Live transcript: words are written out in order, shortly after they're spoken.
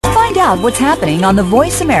Find out what's happening on the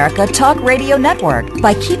Voice America Talk Radio Network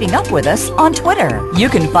by keeping up with us on Twitter. You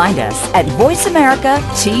can find us at Voice America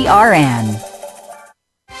TRN.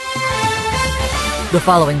 The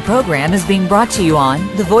following program is being brought to you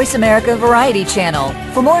on the Voice America Variety Channel.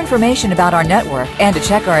 For more information about our network and to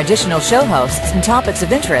check our additional show hosts and topics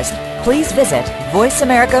of interest, please visit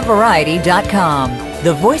voiceamericavariety.com.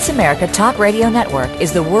 The Voice America Talk Radio Network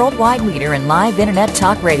is the worldwide leader in live Internet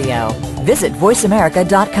talk radio. Visit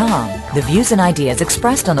voiceamerica.com. The views and ideas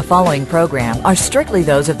expressed on the following program are strictly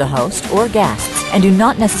those of the host or guests and do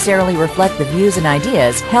not necessarily reflect the views and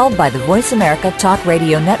ideas held by the Voice America Talk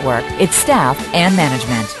Radio Network, its staff, and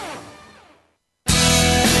management.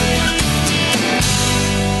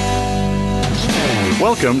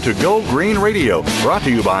 Welcome to Go Green Radio, brought to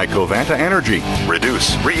you by Covanta Energy.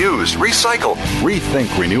 Reduce, reuse, recycle,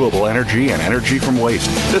 rethink renewable energy and energy from waste.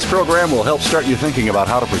 This program will help start you thinking about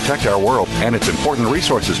how to protect our world and its important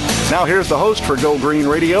resources. Now here's the host for Go Green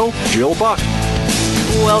Radio, Jill Buck.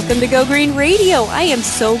 Welcome to Go Green Radio. I am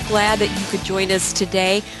so glad that you could join us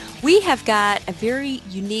today. We have got a very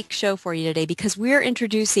unique show for you today because we're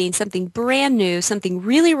introducing something brand new, something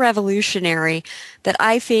really revolutionary that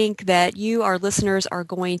I think that you, our listeners, are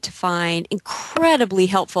going to find incredibly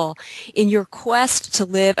helpful in your quest to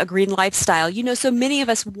live a green lifestyle. You know, so many of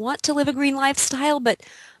us want to live a green lifestyle, but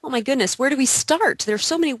oh my goodness, where do we start? There's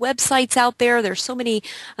so many websites out there. There's so many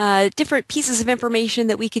different pieces of information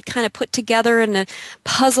that we could kind of put together in a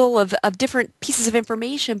puzzle of different pieces of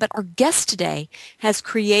information. But our guest today has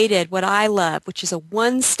created what I love, which is a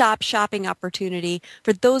one-stop shopping opportunity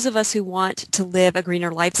for those of us who want to live a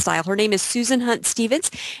greener lifestyle. Her name is Susan Hunt Stevens,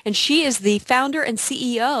 and she is the founder and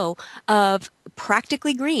CEO of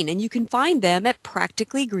Practically Green, and you can find them at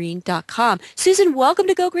practicallygreen.com. Susan, welcome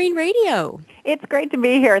to Go Green Radio. It's great to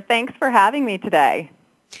be here. Thanks for having me today.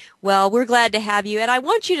 Well, we're glad to have you, and I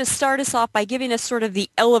want you to start us off by giving us sort of the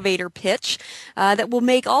elevator pitch that will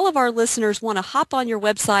make all of our listeners want to hop on your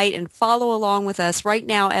website and follow along with us right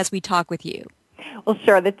now as we talk with you. Well,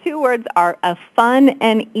 sure. The two words are fun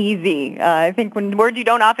and easy. I think words you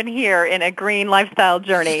don't often hear in a green lifestyle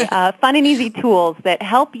journey. Fun and easy tools that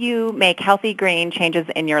help you make healthy green changes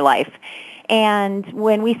in your life. And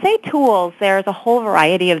when we say tools, there's a whole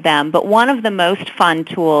variety of them, but one of the most fun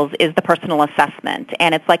tools is the personal assessment.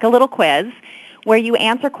 And it's like a little quiz where you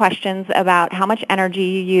answer questions about how much energy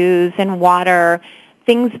you use and water,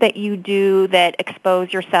 things that you do that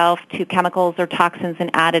expose yourself to chemicals or toxins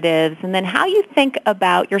and additives, and then how you think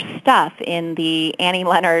about your stuff in the Annie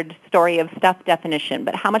Leonard story of stuff definition.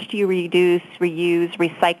 But how much do you reduce, reuse,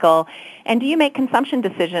 recycle, and do you make consumption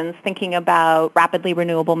decisions thinking about rapidly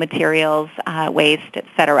renewable materials, waste, et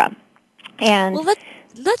cetera? And well,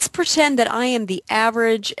 let's pretend that I am the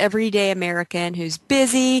average everyday American who's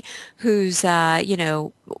busy, who's,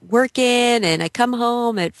 working, and I come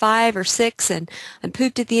home at 5 or 6 and I'm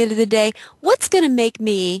pooped at the end of the day. What's going to make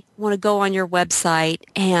me want to go on your website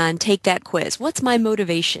and take that quiz? What's my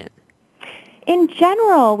motivation? In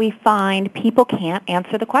general, we find people can't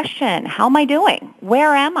answer the question, how am I doing?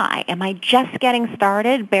 Where am I? Am I just getting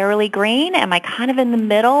started, barely green? Am I kind of in the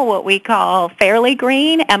middle, what we call fairly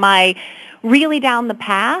green? Am I really down the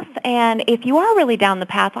path? And if you are really down the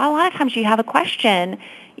path, a lot of times you have a question,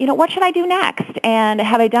 what should I do next? And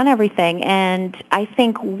have I done everything? And I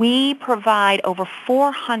think we provide over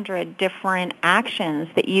 400 different actions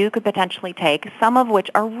that you could potentially take, some of which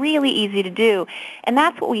are really easy to do. And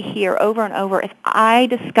that's what we hear over and over. If I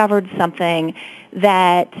discovered something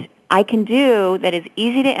that I can do that is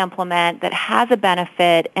easy to implement, that has a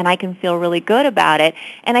benefit, and I can feel really good about it,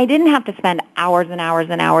 and I didn't have to spend hours and hours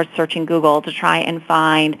and hours searching Google to try and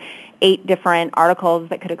find 8 different articles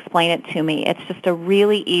that could explain it to me. It's just a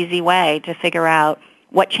really easy way to figure out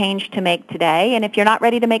what change to make today. And if you're not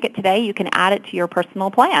ready to make it today, you can add it to your personal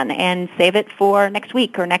plan and save it for next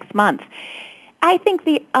week or next month. I think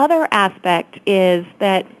the other aspect is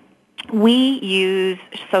that we use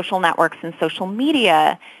social networks and social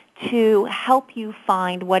media to help you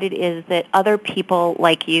find what it is that other people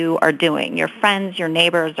like you are doing, your friends, your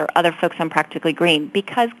neighbors, or other folks on Practically Green,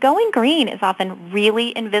 because going green is often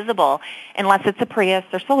really invisible unless it's a Prius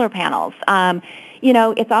or solar panels.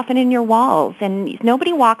 It's often in your walls, and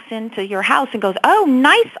nobody walks into your house and goes, oh,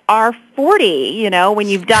 nice R40, when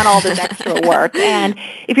you've done all this extra work. And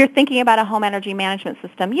if you're thinking about a home energy management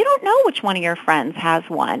system, you don't know which one of your friends has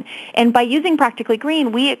one. And by using Practically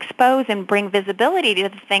Green, we expose and bring visibility to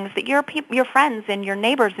the things that your friends and your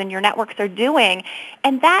neighbors and your networks are doing.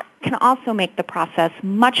 And that can also make the process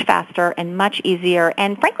much faster and much easier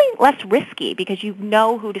and, frankly, less risky because you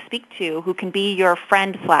know who to speak to who can be your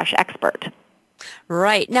friend/expert.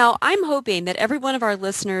 Right. Now, I'm hoping that every one of our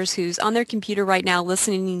listeners who's on their computer right now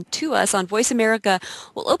listening to us on Voice America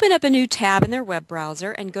will open up a new tab in their web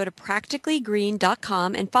browser and go to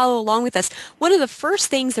practicallygreen.com and follow along with us. One of the first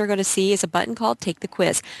things they're going to see is a button called Take the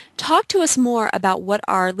Quiz. Talk to us more about what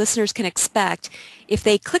our listeners can expect if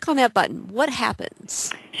they click on that button. What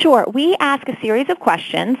happens? Sure. We ask a series of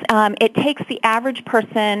questions. It takes the average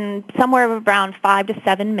person somewhere around 5 to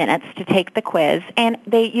 7 minutes to take the quiz, and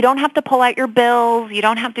you don't have to pull out your bills. You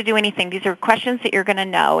don't have to do anything. These are questions that you're going to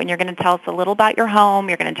know, and you're going to tell us a little about your home.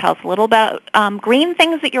 You're going to tell us a little about green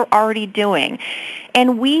things that you're already doing.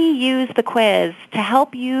 And we use the quiz to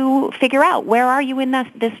help you figure out where are you in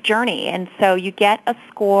this journey. And so you get a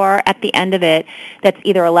score at the end of it that's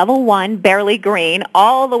either a level 1, barely green,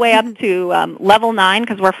 all the way up to level 9,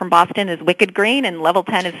 because we're from Boston, is wicked green, and level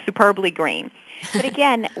 10 is superbly green. But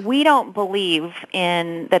again, we don't believe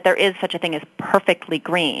in that there is such a thing as perfectly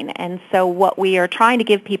green. And so what we are trying to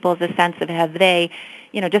give people is a sense of, have they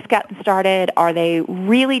just gotten started? Are they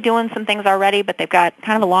really doing some things already, but they've got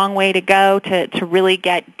kind of a long way to go to really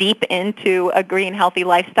get deep into a green, healthy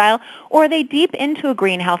lifestyle? Or are they deep into a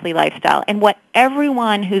green, healthy lifestyle? And what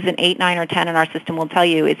everyone who's an 8, 9, or 10 in our system will tell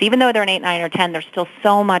you is even though they're an 8, 9, or 10, there's still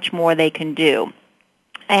so much more they can do.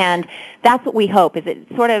 And that's what we hope, is it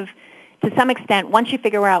sort of, to some extent, once you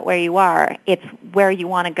figure out where you are, it's where you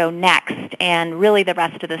want to go next. And really the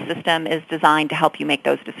rest of the system is designed to help you make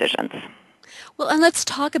those decisions. Well, and let's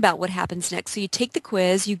talk about what happens next. So you take the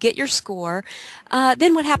quiz, you get your score.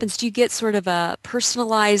 Then what happens? Do you get sort of a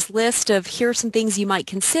personalized list of here are some things you might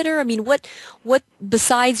consider? I mean, what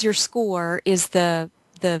besides your score is the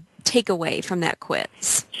takeaway from that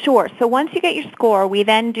quiz? Sure. So once you get your score, we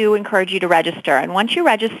then do encourage you to register. And once you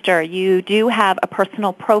register, you do have a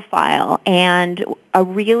personal profile and a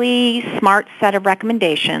really smart set of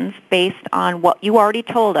recommendations based on what you already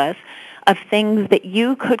told us of things that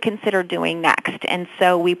you could consider doing next. And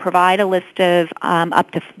so we provide a list of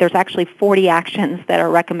there's actually 40 actions that are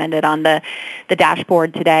recommended on the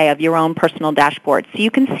dashboard today, of your own personal dashboard. So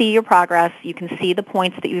you can see your progress. You can see the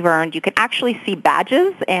points that you've earned. You can actually see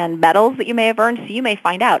badges and medals that you may have earned. So you may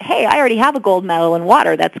find out, hey, I already have a gold medal in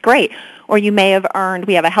water. That's great. Or you may have earned,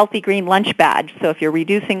 we have a healthy green lunch badge. So if you're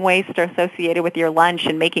reducing waste associated with your lunch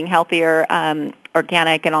and making healthier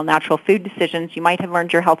organic and all-natural food decisions, you might have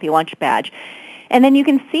earned your healthy lunch badge. And then you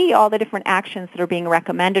can see all the different actions that are being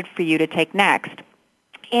recommended for you to take next.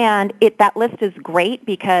 And that list is great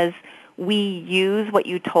because we use what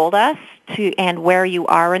you told us and where you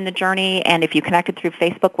are in the journey, and if you connected through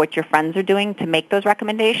Facebook, what your friends are doing to make those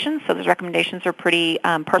recommendations. So those recommendations are pretty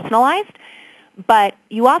personalized. But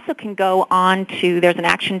you also can go on to, there's an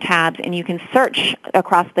action tab, and you can search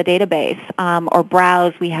across the database or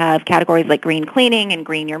browse. We have categories like green cleaning and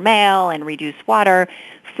green your mail and reduce water,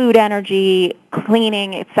 food energy,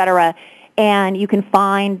 cleaning, etc. And you can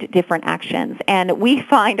find different actions. And we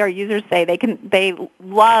find our users say they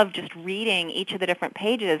love just reading each of the different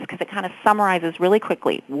pages because it kind of summarizes really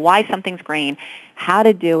quickly why something's green, how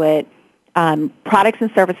to do it, products and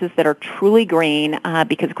services that are truly green,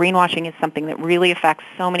 because greenwashing is something that really affects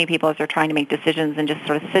so many people as they're trying to make decisions, and just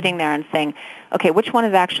sort of sitting there and saying, okay, which one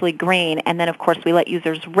is actually green? And then, of course, we let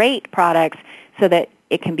users rate products so that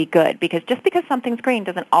it can be good, because just because something's green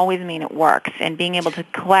doesn't always mean it works. And being able to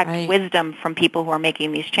collect wisdom from people who are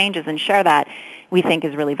making these changes and share that, we think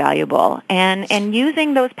is really valuable. And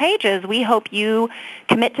using those pages, we hope you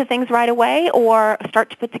commit to things right away or start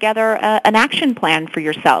to put together an action plan for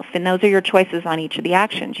yourself. And those are your choices on each of the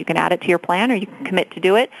actions. You can add it to your plan, or you can commit to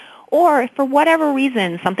do it. Or if for whatever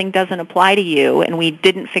reason something doesn't apply to you and we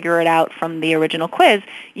didn't figure it out from the original quiz,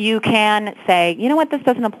 you can say, you know what, this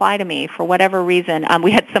doesn't apply to me for whatever reason.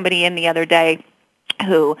 We had somebody in the other day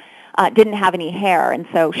who didn't have any hair, and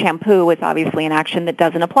so shampoo is obviously an action that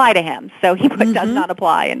doesn't apply to him. So he put does not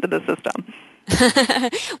apply into the system.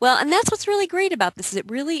 Well, and that's what's really great about this. Is it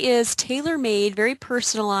really is tailor-made, very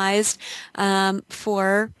personalized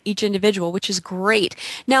for each individual, which is great.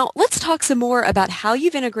 Now, let's talk some more about how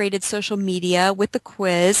you've integrated social media with the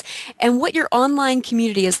quiz and what your online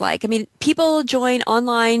community is like. I mean, people join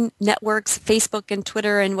online networks, Facebook and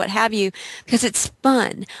Twitter and what have you, because it's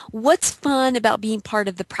fun. What's fun about being part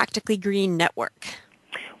of the Practically Green network?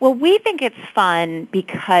 Well, we think it's fun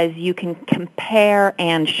because you can compare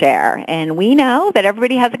and share. And we know that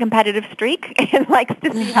everybody has a competitive streak and likes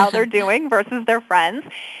to see how they're doing versus their friends.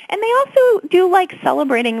 And they also do like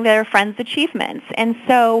celebrating their friends' achievements. And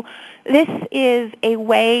so This is a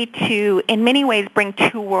way to, in many ways, bring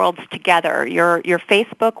two worlds together, your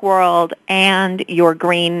Facebook world and your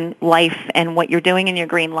green life and what you're doing in your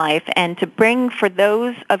green life, and to bring for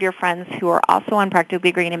those of your friends who are also on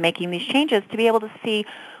Practically Green and making these changes to be able to see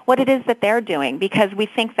what it is that they're doing, because we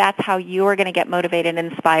think that's how you're going to get motivated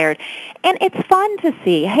and inspired. And it's fun to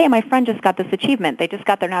see, hey, my friend just got this achievement. They just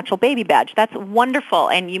got their natural baby badge. That's wonderful,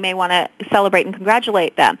 and you may want to celebrate and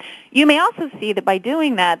congratulate them. You may also see that by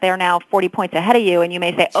doing that, they're now 40 points ahead of you, and you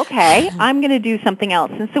may say, okay, I'm going to do something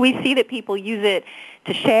else. And so we see that people use it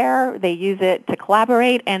to share, they use it to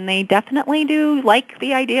collaborate, and they definitely do like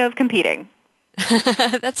the idea of competing.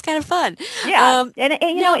 That's kind of fun. Yeah, and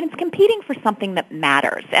it's competing for something that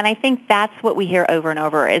matters. And I think that's what we hear over and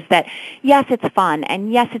over is that, yes, it's fun,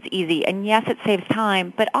 and yes, it's easy, and yes, it saves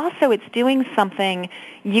time, but also it's doing something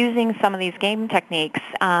using some of these game techniques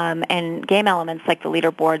and game elements like the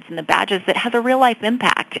leaderboards and the badges that has a real-life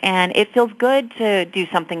impact. And it feels good to do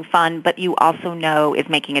something fun, but you also know is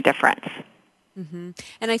making a difference. Mm-hmm.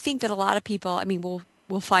 And I think that a lot of people,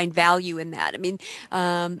 will find value in that.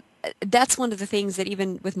 That's one of the things that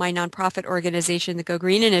even with my nonprofit organization, the Go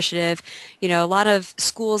Green Initiative, a lot of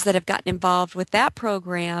schools that have gotten involved with that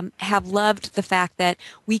program have loved the fact that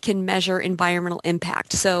we can measure environmental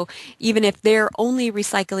impact. So even if they're only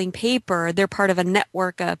recycling paper, they're part of a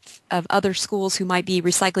network of other schools who might be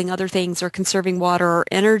recycling other things or conserving water or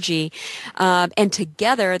energy. And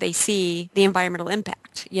together they see the environmental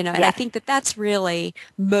impact, and I think that that's really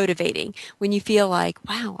motivating when you feel like,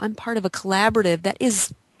 wow, I'm part of a collaborative that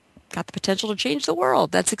is got the potential to change the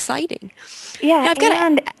world. That's exciting. Yeah,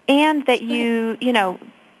 and that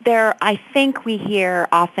there, I think we hear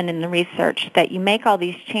often in the research that you make all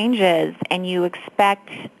these changes and you expect,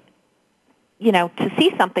 to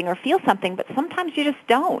see something or feel something, but sometimes you just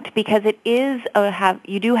don't, because it is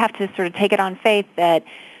you do have to sort of take it on faith that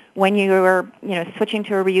when you're, switching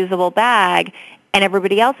to a reusable bag, and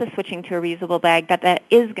everybody else is switching to a reusable bag, that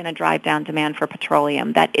is going to drive down demand for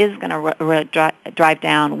petroleum. That is going to drive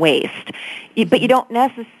down waste. But you don't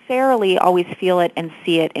necessarily always feel it and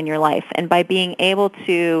see it in your life. And by being able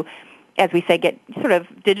to, as we say, get sort of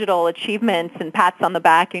digital achievements and pats on the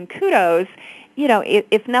back and kudos,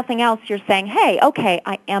 if nothing else, you're saying, hey, okay,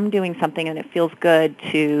 I am doing something, and it feels good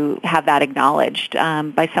to have that acknowledged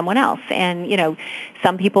by someone else. And,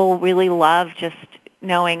 some people really love just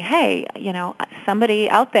knowing, hey, somebody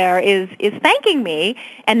out there is thanking me.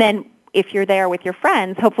 And then if you're there with your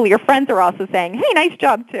friends, hopefully your friends are also saying, hey, nice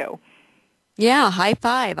job too. Yeah, high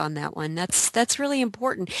five on that one. That's really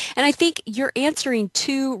important. And I think you're answering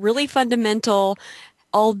two really fundamental,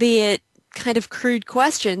 albeit kind of crude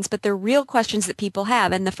questions, but they're real questions that people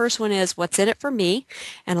have. And the first one is, what's in it for me?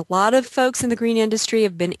 And a lot of folks in the green industry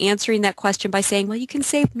have been answering that question by saying, well, you can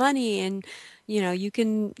save money and you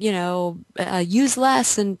can, use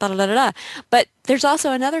less and da da da da. But there's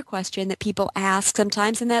also another question that people ask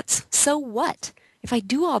sometimes, and that's, so what? If I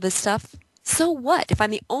do all this stuff, so what? If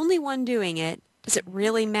I'm the only one doing it, does it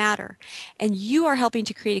really matter? And you are helping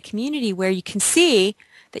to create a community where you can see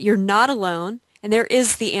that you're not alone, and there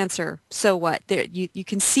is the answer, so what? There, you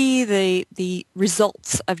can see the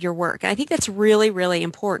results of your work. And I think that's really, really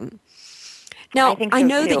important. Now, I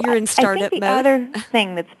know that you're in startup mode. I think the other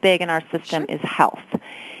thing that's big in our system is health.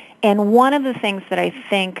 And one of the things that I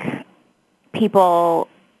think people,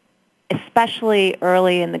 especially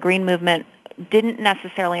early in the green movement, didn't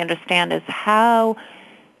necessarily understand is how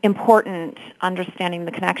important understanding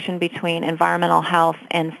the connection between environmental health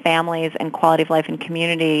and families and quality of life and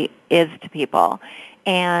community is to people.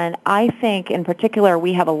 And I think in particular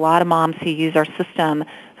we have a lot of moms who use our system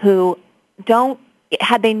who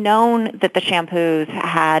had they known that the shampoos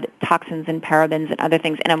had toxins and parabens and other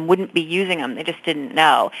things in them, wouldn't be using them. They just didn't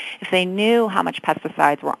know. If they knew how much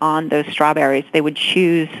pesticides were on those strawberries, they would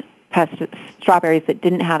choose strawberries that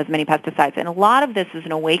didn't have as many pesticides. And a lot of this is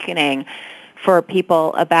an awakening for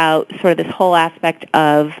people about sort of this whole aspect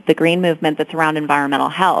of the green movement that's around environmental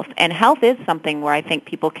health. And health is something where I think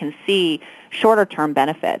people can see shorter-term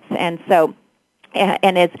benefits. And so,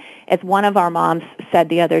 and as one of our moms said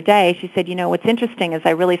the other day, she said, what's interesting is I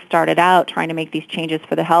really started out trying to make these changes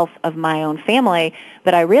for the health of my own family,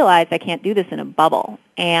 but I realized I can't do this in a bubble.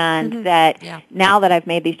 And that now that I've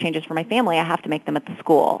made these changes for my family, I have to make them at the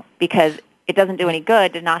school, because it doesn't do any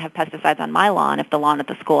good to not have pesticides on my lawn if the lawn at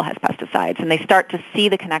the school has pesticides. And they start to see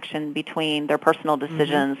the connection between their personal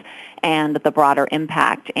decisions and the broader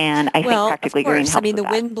impact. And I think Practically Green helps with the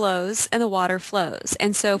wind blows and the water flows.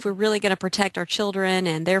 And so if we're really going to protect our children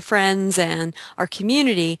and their friends and our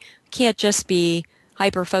community, we can't just be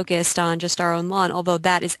hyper-focused on just our own lawn, although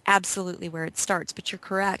that is absolutely where it starts. But you're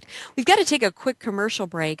correct. We've got to take a quick commercial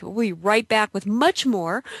break. We'll be right back with much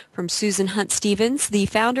more from Susan Hunt Stevens, the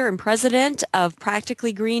founder and president of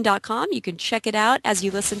PracticallyGreen.com. You can check it out as you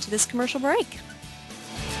listen to this commercial break.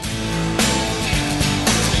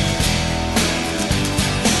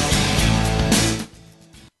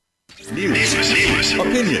 News,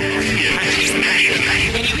 opinion,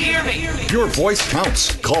 Can you hear me? your voice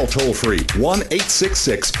counts. Call toll-free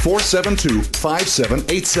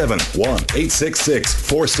 1-866-472-5787.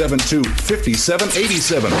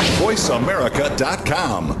 1-866-472-5787.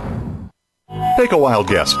 VoiceAmerica.com. Take a wild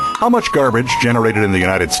guess. How much garbage generated in the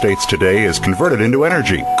United States today is converted into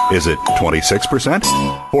energy? Is it 26%,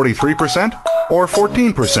 43%, or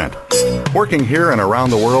 14%? Working here and around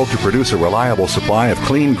the world to produce a reliable supply of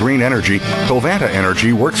clean, green energy, Covanta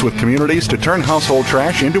Energy works with communities to turn household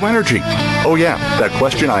trash into energy. Oh yeah, that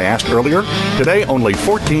question I asked earlier? Today, only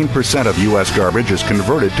 14% of U.S. garbage is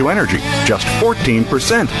converted to energy. Just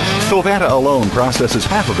 14%. Covanta alone processes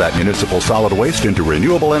half of that municipal solid waste into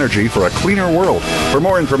renewable energy for a cleaner world. For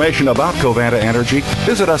more information about Covanta Energy,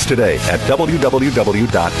 visit us today at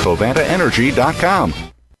www.covantaenergy.com.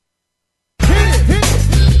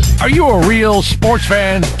 Are you a real sports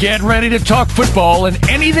fan? Get ready to talk football and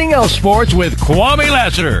anything else sports with Kwame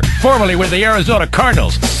Lassiter, formerly with the Arizona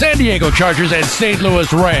Cardinals, San Diego Chargers, and St.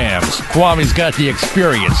 Louis Rams. Kwame's got the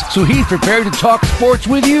experience, so he's prepared to talk sports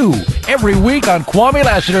with you every week on Kwame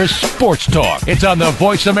Lassiter's Sports Talk. It's on the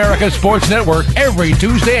Voice America Sports Network every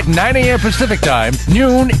Tuesday at 9 a.m. Pacific Time,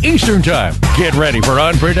 noon Eastern Time. Get ready for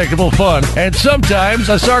unpredictable fun and sometimes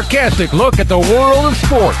a sarcastic look at the world of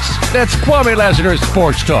sports. That's Kwame Lassiter's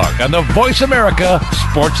Sports Talk on the Voice America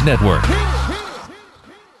Sports Network.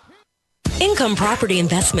 Income Property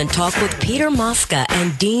Investment Talk with Peter Mosca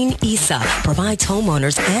and Dean Issa provides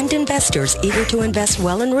homeowners and investors eager to invest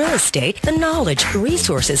well in real estate the knowledge,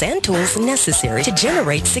 resources, and tools necessary to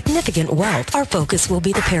generate significant wealth. Our focus will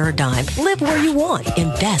be the paradigm. Live where you want.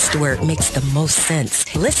 Invest where it makes the most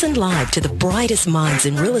sense. Listen live to the brightest minds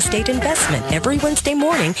in real estate investment every Wednesday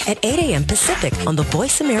morning at 8 a.m. Pacific on the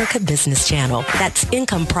Voice America Business Channel. That's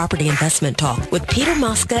Income Property Investment Talk with Peter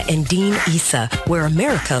Mosca and Dean Issa, where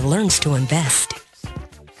America learns to invest.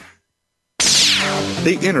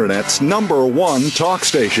 The Internet's #1 talk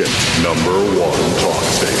station. #1 talk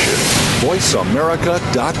station.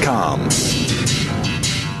 VoiceAmerica.com.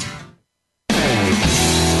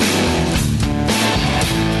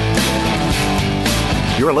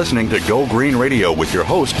 You're listening to Go Green Radio with your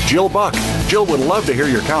host, Jill Buck. Jill would love to hear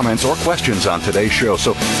your comments or questions on today's show,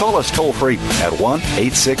 so call us toll-free at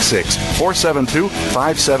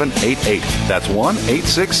 1-866-472-5788. That's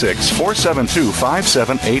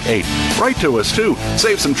 1-866-472-5788. Write to us, too.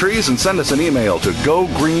 Save some trees and send us an email to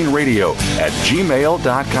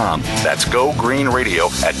gogreenradio@gmail.com. That's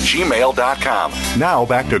gogreenradio@gmail.com. Now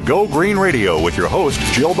back to Go Green Radio with your host,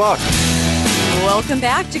 Jill Buck. Welcome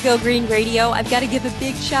back to Go Green Radio. I've got to give a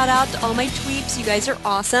big shout out to all my tweeps. You guys are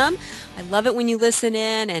awesome. I love it when you listen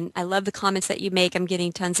in, and I love the comments that you make. I'm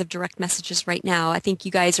getting tons of direct messages right now. I think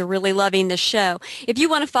you guys are really loving this show. If you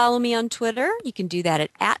want to follow me on Twitter, you can do that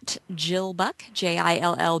at @JillBuck,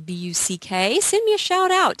 JILLBUCK. Send me a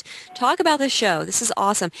shout out. Talk about the show. This is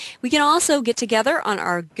awesome. We can also get together on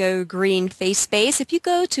our Go Green face space. If you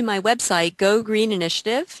go to my website,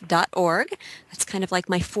 gogreeninitiative.org, that's kind of like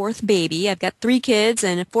my fourth baby. I've got 3 kids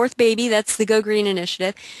and a fourth baby. That's the Go Green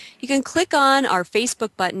Initiative. You can click on our Facebook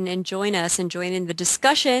button and join us and join in the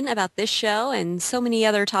discussion about this show and so many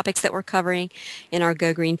other topics that we're covering in our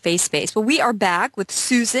Go Green face space. But we are back with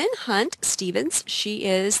Susan Hunt Stevens. She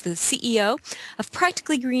is the CEO of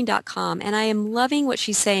PracticallyGreen.com, and I am loving what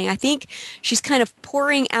she's saying. I think she's kind of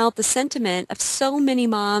pouring out the sentiment of so many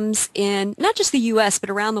moms in not just the U.S., but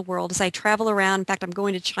around the world as I travel around. In fact, I'm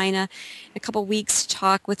going to China in a couple weeks to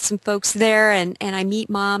talk with some folks there, and I meet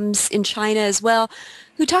moms in China as well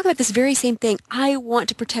who talk about this very same thing. I want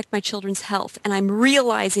to protect my children's health, and I'm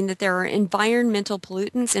realizing that there are environmental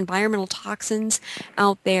pollutants, environmental toxins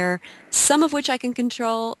out there, some of which I can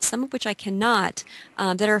control, some of which I cannot,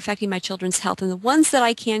 that are affecting my children's health. And the ones that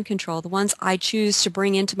I can control, the ones I choose to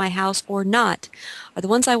bring into my house or not, are the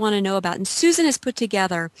ones I want to know about. And Susan has put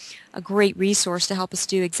together a great resource to help us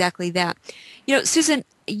do exactly that. You know, Susan,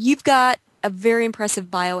 you've got a very impressive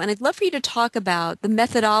bio, and I'd love for you to talk about the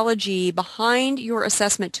methodology behind your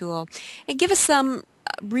assessment tool and give us some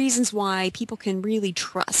reasons why people can really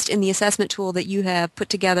trust in the assessment tool that you have put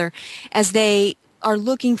together as they are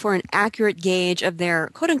looking for an accurate gauge of their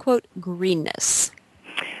quote-unquote greenness.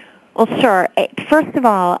 Well, sure. First of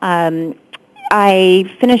all, I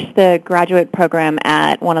finished the graduate program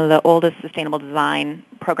at one of the oldest sustainable design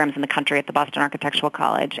programs in the country at the Boston Architectural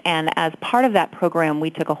College. And as part of that program, we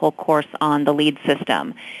took a whole course on the LEED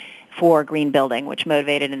system for green building, which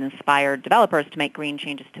motivated and inspired developers to make green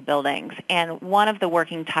changes to buildings. And one of the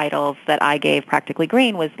working titles that I gave Practically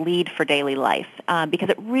Green was LEED for Daily Life, because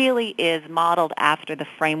it really is modeled after the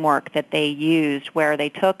framework that they used, where they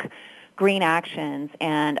took green actions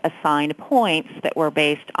and assigned points that were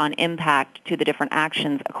based on impact to the different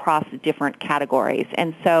actions across different categories.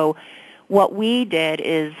 And so what we did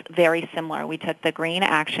is very similar. We took the green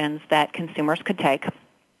actions that consumers could take,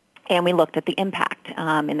 and we looked at the impact.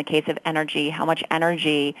 In the case of energy, how much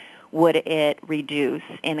energy would it reduce?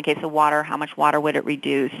 In the case of water, how much water would it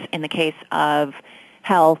reduce? In the case of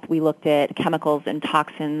health, we looked at chemicals and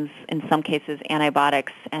toxins, in some cases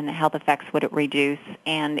antibiotics, and the health effects would it reduce.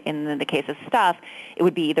 And in the case of stuff, it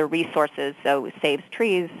would be either resources, so it saves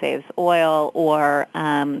trees, saves oil, or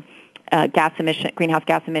greenhouse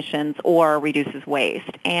gas emissions, or reduces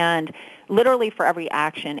waste. And literally for every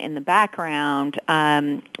action in the background,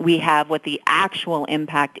 we have what the actual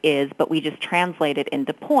impact is, but we just translate it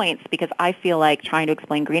into points, because I feel like trying to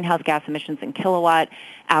explain greenhouse gas emissions in kilowatt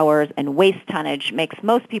hours and waste tonnage makes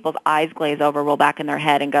most people's eyes glaze over, roll back in their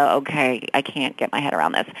head, and go, okay, I can't get my head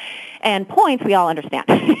around this. And points, we all understand.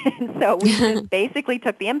 So we just basically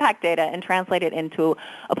took the impact data and translated it into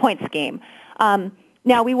a point scheme.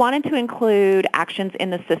 Now, we wanted to include actions in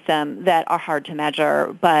the system that are hard to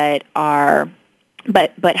measure, but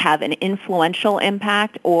have an influential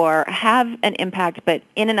impact, or have an impact, but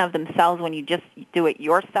in and of themselves, when you just do it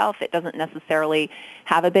yourself, it doesn't necessarily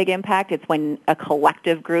have a big impact. It's when a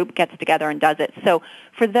collective group gets together and does it. So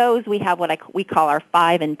for those, we have what we call our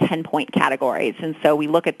 5 and 10 point categories. And so we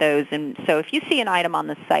look at those. And so if you see an item on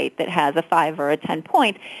the site that has a 5 or a 10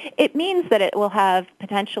 point, it means that it will have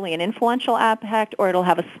potentially an influential impact, or it'll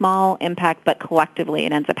have a small impact, but collectively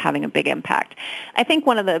it ends up having a big impact. I think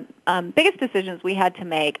one of the biggest decisions we had to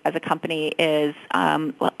make as a company is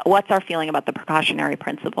what's our feeling about the precautionary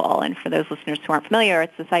principle? And for those listeners who aren't familiar,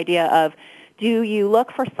 it's this idea of, do you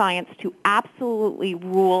look for science to absolutely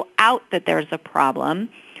rule out that there's a problem,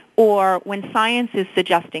 or when science is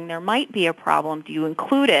suggesting there might be a problem, do you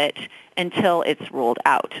include it until it's ruled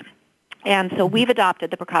out? And so we've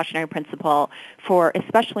adopted the precautionary principle for,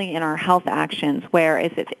 especially in our health actions, where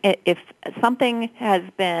if something has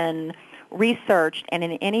been researched and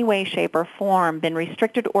in any way, shape, or form been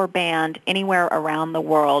restricted or banned anywhere around the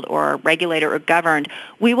world, or regulated or governed,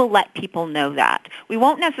 we will let people know that. We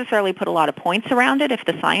won't necessarily put a lot of points around it. If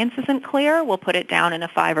the science isn't clear, we'll put it down in a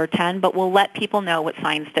 5 or 10, but we'll let people know what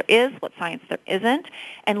science there is, what science there isn't,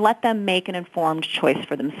 and let them make an informed choice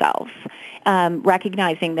for themselves,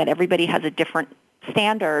 recognizing that everybody has a different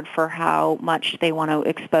standard for how much they want to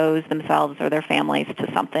expose themselves or their families to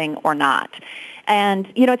something or not.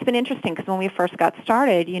 And, it's been interesting, because when we first got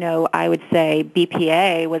started, I would say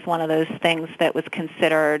BPA was one of those things that was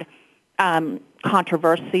considered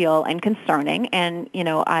controversial and concerning. And,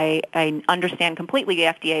 I understand completely the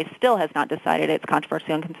FDA still has not decided it's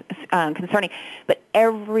controversial and concerning. But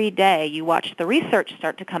every day you watch the research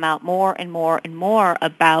start to come out more and more and more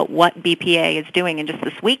about what BPA is doing. And just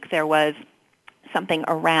this week there was something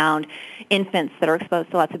around infants that are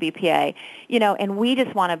exposed to lots of BPA, and we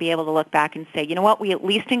just want to be able to look back and say, you know what, we at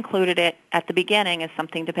least included it at the beginning as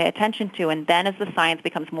something to pay attention to, and then as the science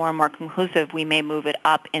becomes more and more conclusive, we may move it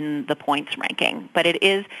up in the points ranking. But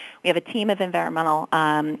we have a team of environmental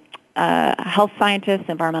health scientists,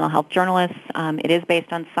 environmental health journalists. It is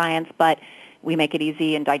based on science, but we make it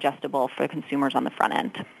easy and digestible for consumers on the front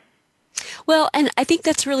end. Well, and I think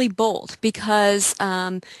that's really bold, because,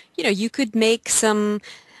 you could make some,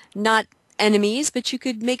 not enemies, but you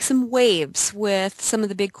could make some waves with some of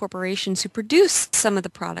the big corporations who produce some of the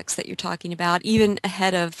products that you're talking about, even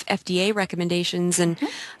ahead of FDA recommendations and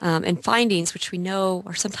findings, which we know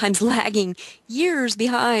are sometimes lagging years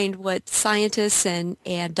behind what scientists and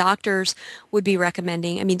doctors would be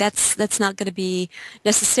recommending. I mean, that's not going to be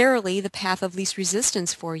necessarily the path of least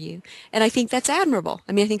resistance for you. And I think that's admirable.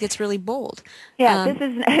 I mean, I think it's really bold. Yeah,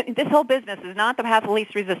 this whole business is not the path of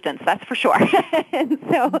least resistance, that's for sure. And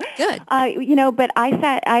so, good. But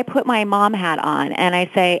I put my mom hat on, and I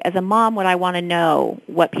say, as a mom, would I want to know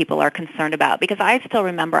what people are concerned about? Because I still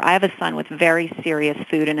remember I have a son with very serious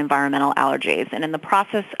food and environmental allergies, and in the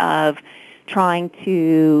process of trying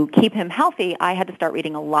to keep him healthy, I had to start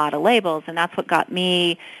reading a lot of labels, and that's what got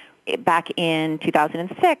me back in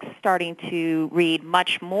 2006 starting to read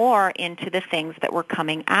much more into the things that were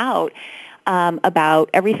coming out. about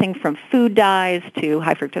everything from food dyes to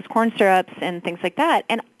high fructose corn syrups and things like that.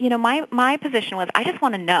 And, my position was I just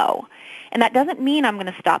want to know. And that doesn't mean I'm going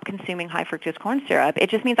to stop consuming high fructose corn syrup. It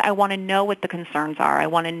just means I want to know what the concerns are. I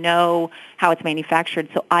want to know how it's manufactured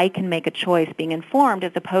so I can make a choice being informed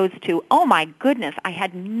as opposed to, oh my goodness, I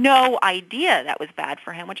had no idea that was bad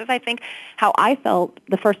for him, which is, I think, how I felt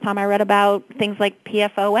the first time I read about things like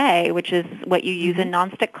PFOA, which is what you use in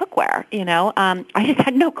nonstick cookware. I just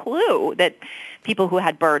had no clue that people who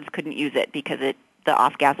had birds couldn't use it because the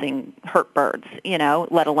off-gassing hurt birds,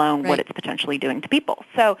 let alone what it's potentially doing to people.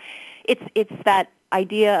 So it's that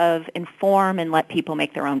idea of inform and let people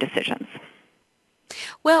make their own decisions.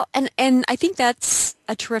 Well, and I think that's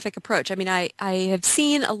a terrific approach. I mean, I have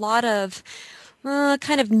seen a lot of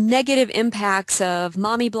kind of negative impacts of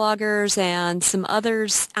mommy bloggers and some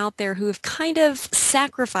others out there who have kind of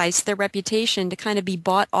sacrificed their reputation to kind of be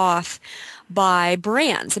bought off by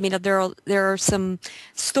brands. I mean, there are some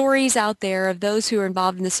stories out there of those who are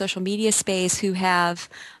involved in the social media space who have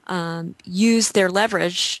used their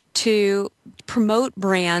leverage to promote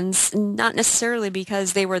brands, not necessarily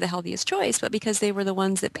because they were the healthiest choice, but because they were the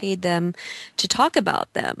ones that paid them to talk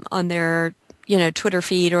about them on their Twitter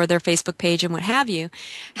feed or their Facebook page and what have you.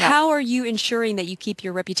 Yeah. How are you ensuring that you keep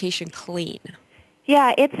your reputation clean?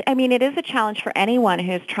 Yeah, it is a challenge for anyone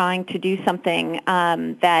who's trying to do something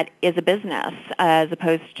that is a business as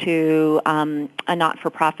opposed to a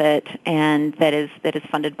not-for-profit and that is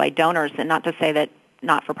funded by donors. And not to say that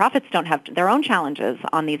not-for-profits don't have their own challenges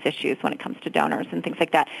on these issues when it comes to donors and things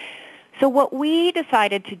like that. So what we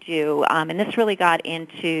decided to do, and this really got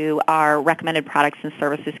into our recommended products and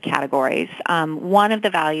services categories, one of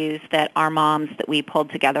the values that our moms that we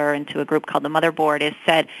pulled together into a group called the Motherboard is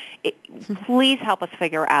said, please help us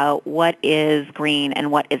figure out what is green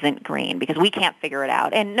and what isn't green, because we can't figure it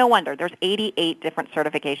out. And no wonder. There's 88 different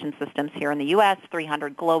certification systems here in the U.S.,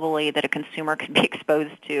 300 globally that a consumer can be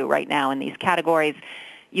exposed to right now in these categories.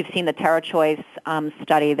 You've seen the TerraChoice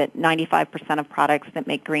study that 95% of products that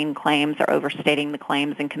make green claims are overstating the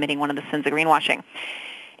claims and committing one of the sins of greenwashing.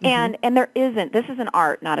 And there isn't, this is an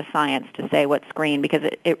art, not a science, to say what's green, because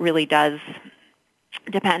it really does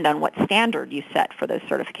depend on what standard you set for those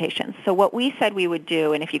certifications. So what we said we would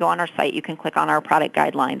do, and if you go on our site, you can click on our product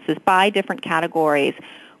guidelines, is by different categories,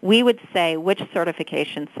 we would say which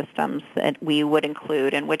certification systems that we would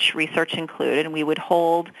include and which research included, and we would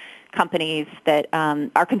hold companies that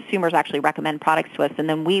our consumers actually recommend products to us, and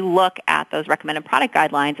then we look at those recommended product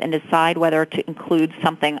guidelines and decide whether to include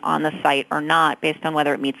something on the site or not based on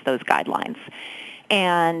whether it meets those guidelines.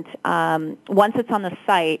 And once it's on the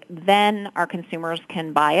site, then our consumers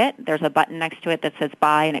can buy it. There's a button next to it that says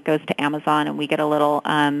buy, and it goes to Amazon, and we get a little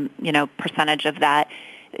percentage of that.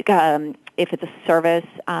 If it's a service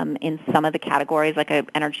in some of the categories, like an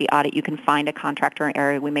energy audit, you can find a contractor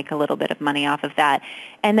area. We make a little bit of money off of that.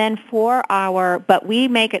 And then but we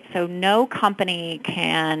make it so no company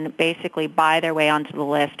can basically buy their way onto the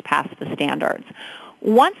list past the standards.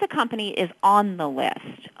 Once a company is on the list,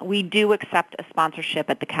 we do accept a sponsorship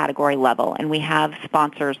at the category level, and we have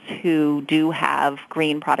sponsors who do have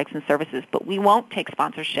green products and services, but we won't take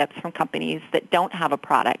sponsorships from companies that don't have a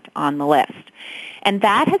product on the list. And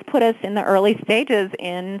that has put us in the early stages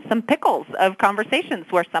in some pickles of conversations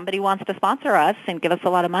where somebody wants to sponsor us and give us a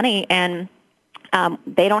lot of money, and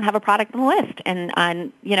they don't have a product on the list. And,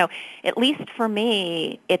 at least for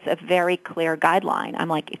me, it's a very clear guideline. I'm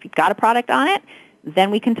like, if you've got a product on it,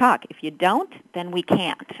 then we can talk. If you don't, then we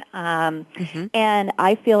can't. And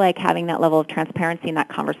I feel like having that level of transparency in that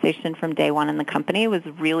conversation from day one in the company was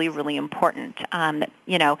really, really important. And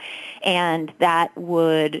that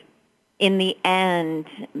would, in the end,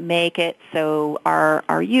 make it so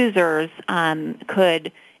our users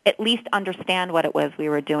could at least understand what it was we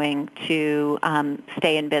were doing to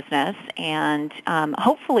stay in business and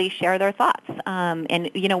hopefully share their thoughts.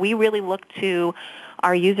 And we really look to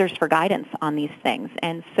our users for guidance on these things.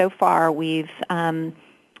 And so far we've been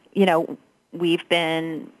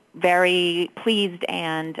very pleased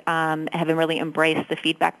and have really embraced the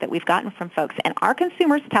feedback that we've gotten from folks. And our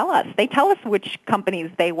consumers tell us which companies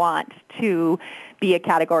they want to be a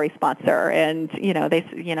category sponsor. And,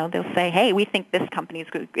 they'll say, hey, we think this company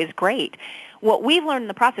is great. What we've learned in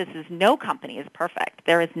the process is no company is perfect.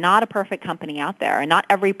 There is not a perfect company out there, and not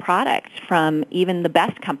every product from even the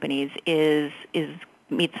best companies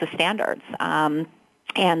meets the standards.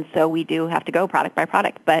 And so we do have to go product by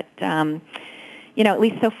product. But, at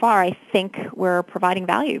least so far, I think we're providing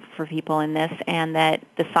value for people in this, and that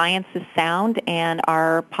the science is sound and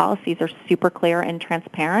our policies are super clear and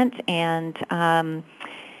transparent. And,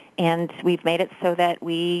 And we've made it so that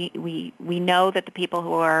we know that the people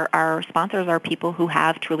who are our sponsors are people who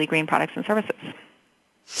have truly green products and services.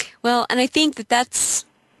 Well, and I think that that's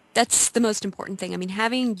the most important thing. I mean,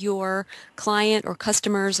 having your client or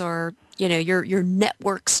customers or, your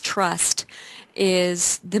network's trust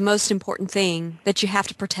is the most important thing that you have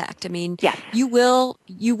to protect. I mean, Yes. you will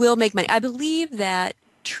make money. I believe that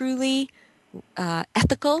truly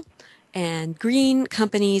ethical and green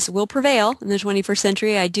companies will prevail in the 21st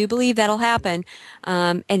century. I do believe that'll happen.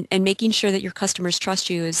 And making sure that your customers trust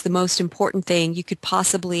you is the most important thing you could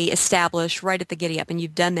possibly establish right at the giddy up, and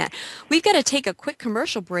you've done that. We've got to take a quick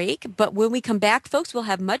commercial break, but when we come back, folks, we'll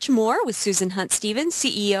have much more with Susan Hunt-Stevens,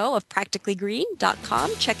 CEO of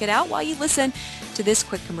PracticallyGreen.com. Check it out while you listen to this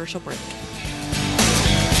quick commercial break.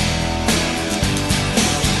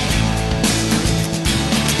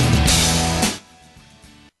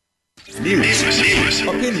 News,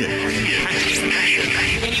 opinion.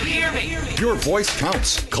 Can you hear me? Your voice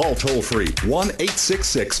counts. Call toll-free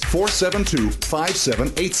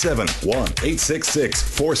 1-866-472-5787.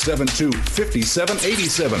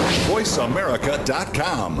 1-866-472-5787.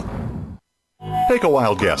 VoiceAmerica.com. Take a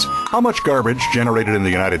wild guess. How much garbage generated in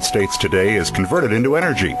the United States today is converted into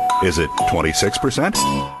energy? Is it 26%,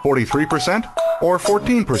 43%, or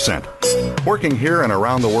 14%? Working here and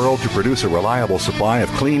around the world to produce a reliable supply of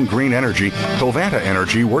clean, green energy, Covanta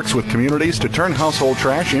Energy works with communities to turn household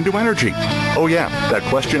trash into energy. Oh yeah, that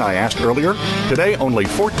question I asked earlier? Today, only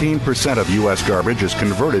 14% of U.S. garbage is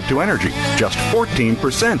converted to energy. Just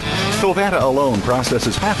 14%. Covanta alone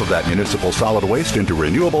processes half of that municipal solid waste into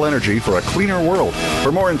renewable energy for a cleaner world.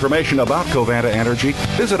 For more information about Covanta Energy,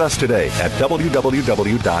 visit us today at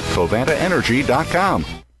www.covantaenergy.com.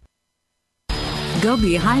 Go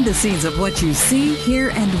behind the scenes of what you see,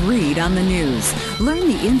 hear, and read on the news. Learn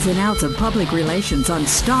the ins and outs of public relations on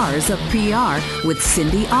Stars of PR with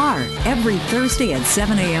Cindy R. every Thursday at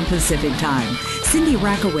 7 a.m. Pacific Time. Cindy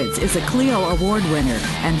Rakowitz is a Clio Award winner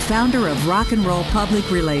and founder of Rock and Roll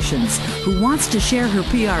Public Relations, who wants to share her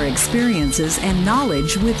PR experiences and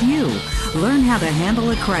knowledge with you. Learn how to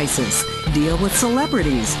handle a crisis, deal with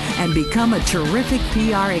celebrities, and become a terrific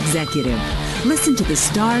PR executive. Listen to the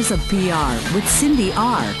Stars of PR with Cindy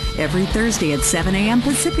R. every Thursday at 7 a.m.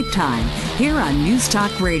 Pacific Time here on News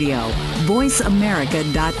Talk Radio,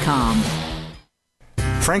 VoiceAmerica.com.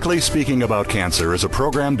 Frankly Speaking About Cancer is a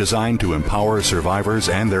program designed to empower survivors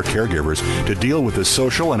and their caregivers to deal with the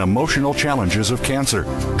social and emotional challenges of cancer.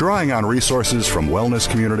 Drawing on resources from wellness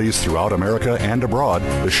communities throughout America and abroad,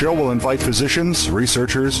 the show will invite physicians,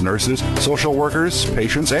 researchers, nurses, social workers,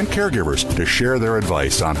 patients, and caregivers to share their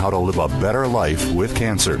advice on how to live a better life with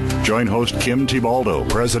cancer. Join host Kim Tibaldo,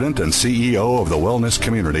 President and CEO of the Wellness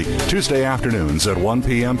Community, Tuesday afternoons at 1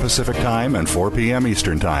 p.m. Pacific Time and 4 p.m.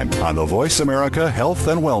 Eastern Time on the Voice America Health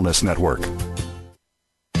and Wellness Network.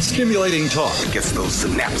 Stimulating talk. It gets those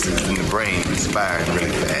synapses in the brain inspired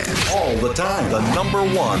really fast. All the time. The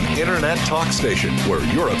 #1 Internet talk station where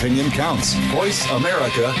your opinion counts.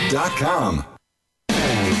 VoiceAmerica.com.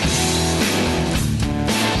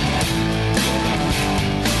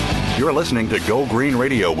 You're listening to Go Green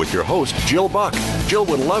Radio with your host, Jill Buck. Jill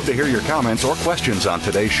would love to hear your comments or questions on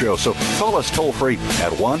today's show, so call us toll-free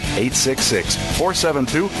at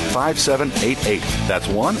 1-866-472-5788. That's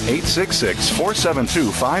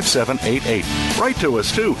 1-866-472-5788. Write to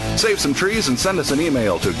us, too. Save some trees and send us an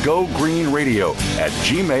email to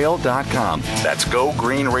gogreenradio@gmail.com. That's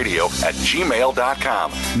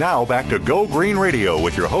gogreenradio@gmail.com. Now back to Go Green Radio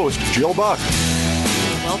with your host, Jill Buck.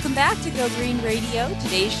 Welcome back to Go Green Radio.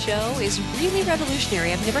 Today's show is really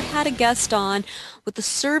revolutionary. I've never had a guest on with a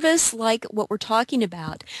service like what we're talking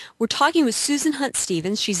about. We're talking with Susan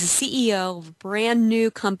Hunt-Stevens. She's the CEO of a brand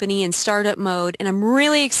new company in startup mode, and I'm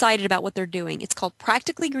really excited about what they're doing. It's called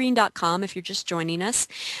PracticallyGreen.com if you're just joining us.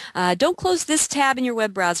 Don't close this tab in your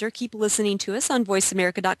web browser. Keep listening to us on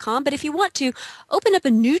VoiceAmerica.com, but if you want to, open up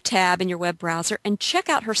a new tab in your web browser and check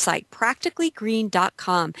out her site,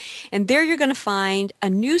 PracticallyGreen.com, and there you're going to find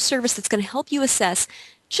a new service that's going to help you assess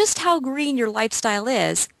just how green your lifestyle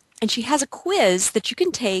is. And she has a quiz that you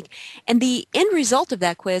can take, and the end result of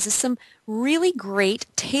that quiz is some really great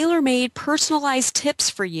tailor-made personalized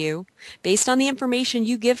tips for you based on the information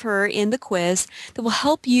you give her in the quiz that will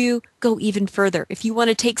help you go even further. If you want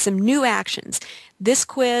to take some new actions, this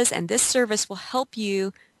quiz and this service will help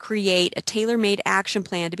you create a tailor-made action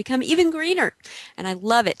plan to become even greener. And I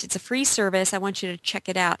love it. It's a free service. I want you to check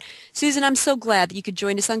it out. Susan, I'm so glad that you could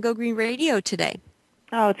join us on Go Green Radio today.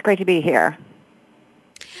 Oh, it's great to be here.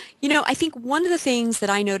 I think one of the things that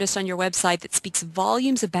I noticed on your website that speaks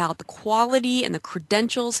volumes about the quality and the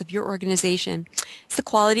credentials of your organization is the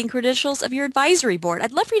quality and credentials of your advisory board.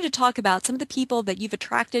 I'd love for you to talk about some of the people that you've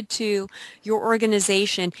attracted to your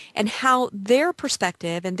organization and how their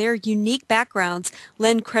perspective and their unique backgrounds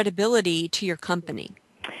lend credibility to your company.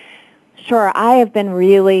 Sure. I have been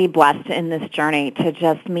really blessed in this journey to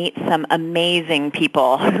just meet some amazing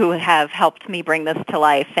people who have helped me bring this to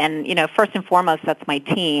life. And, first and foremost, that's my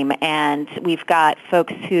team. And we've got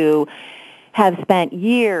folks who have spent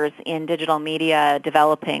years in digital media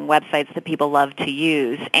developing websites that people love to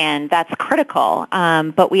use, and that's critical.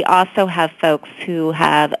 But we also have folks who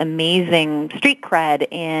have amazing street cred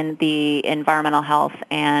in the environmental health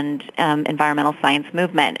and environmental science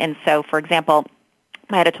movement. And so, for example,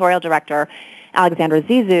 my editorial director, Alexandra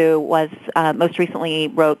Zizou, was most recently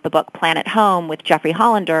wrote the book Planet Home with Jeffrey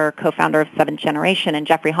Hollander, co-founder of Seventh Generation, and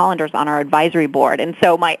Jeffrey Hollander's on our advisory board. And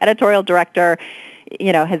so my editorial director,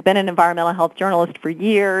 has been an environmental health journalist for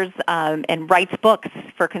years and writes books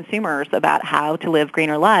for consumers about how to live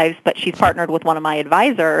greener lives. But she's partnered with one of my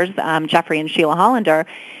advisors, Jeffrey and Sheila Hollander,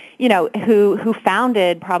 who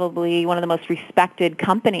founded probably one of the most respected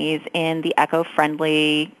companies in the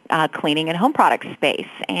eco-friendly cleaning and home product space.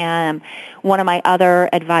 And one of my other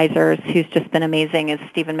advisors who's just been amazing is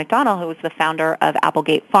Stephen McDonald, who was the founder of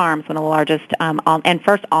Applegate Farms, one of the largest and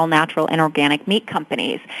first all-natural and organic meat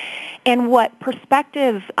companies. And what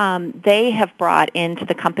perspective they have brought into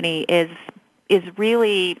the company is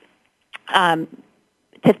really to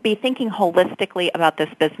be thinking holistically about this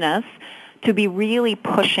business, to be really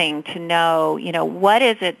pushing to know, what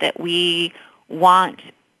is it that we want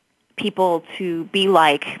people to be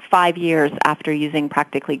like 5 years after using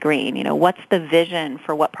Practically Green? What's the vision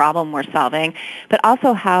for what problem we're solving? But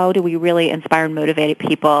also, how do we really inspire and motivate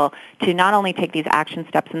people to not only take these action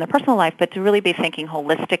steps in their personal life, but to really be thinking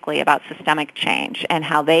holistically about systemic change and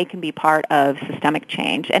how they can be part of systemic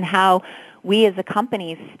change, and how we as a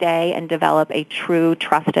company stay and develop a true,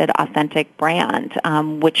 trusted, authentic brand,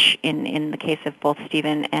 which in the case of both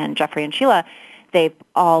Stephen and Jeffrey and Sheila, they've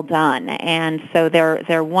all done. And so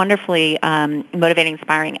they're wonderfully motivating,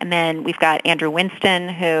 inspiring. And then we've got Andrew Winston,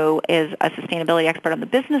 who is a sustainability expert on the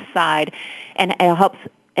business side and helps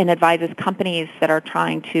and advises companies that are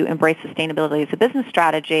trying to embrace sustainability as a business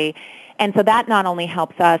strategy. And so that not only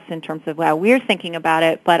helps us in terms of how we're thinking about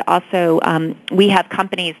it, but also we have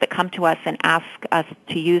companies that come to us and ask us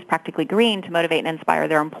to use Practically Green to motivate and inspire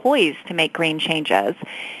their employees to make green changes.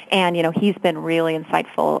 And, he's been really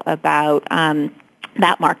insightful about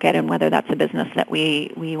that market and whether that's a business that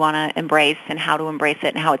we want to embrace and how to embrace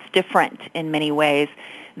it and how it's different in many ways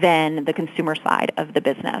than the consumer side of the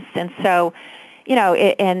business. And so,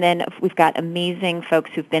 and then we've got amazing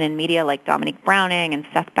folks who've been in media like Dominique Browning and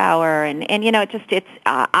Seth Bauer, and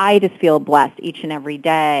I just feel blessed each and every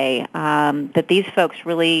day that these folks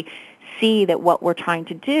really see that what we're trying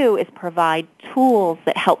to do is provide tools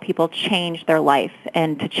that help people change their life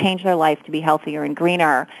and to change their life to be healthier and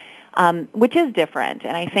greener, which is different.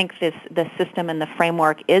 And I think the system and the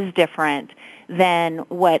framework is different than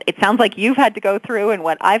what it sounds like you've had to go through and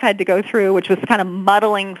what I've had to go through, which was kind of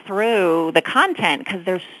muddling through the content because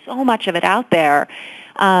there's so much of it out there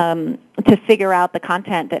to figure out the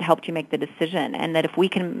content that helped you make the decision. And that if we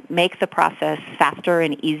can make the process faster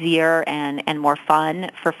and easier and more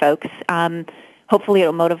fun for folks, hopefully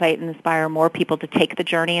it'll motivate and inspire more people to take the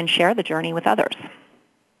journey and share the journey with others.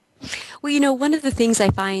 Well, one of the things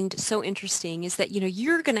I find so interesting is that,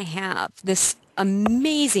 you're going to have this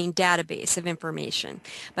amazing database of information.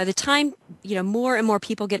 By the time, more and more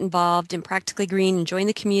people get involved in Practically Green and join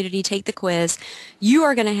the community, take the quiz, you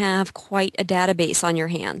are going to have quite a database on your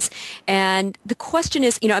hands. And the question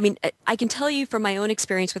is, I can tell you from my own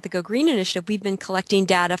experience with the Go Green Initiative, we've been collecting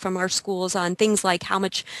data from our schools on things like how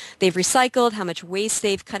much they've recycled, how much waste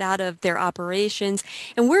they've cut out of their operations.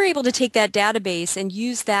 And we're able to take that database and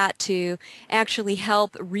use that to actually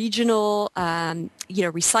help regional,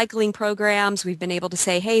 recycling programs. We've been able to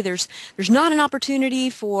say, hey, there's not an opportunity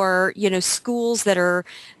for, schools that are,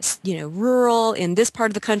 rural in this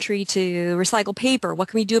part of the country to recycle paper. What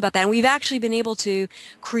can we do about that? And we've actually been able to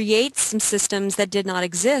create some systems that did not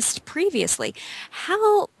exist previously.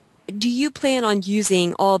 How do you plan on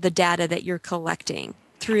using all the data that you're collecting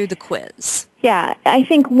through the quiz? Yeah, I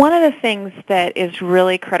think one of the things that is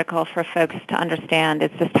really critical for folks to understand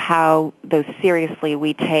is just how seriously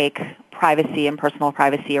we take privacy and personal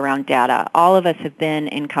privacy around data. All of us have been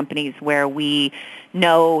in companies where we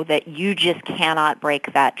know that you just cannot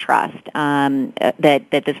break that trust,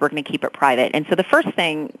 that we're going to keep it private. And so the first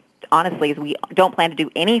thing honestly, is we don't plan to do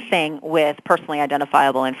anything with personally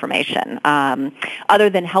identifiable information other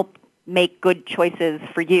than help make good choices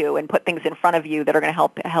for you and put things in front of you that are going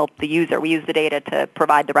to help the user. We use the data to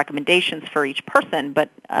provide the recommendations for each person, but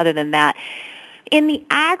other than that, in the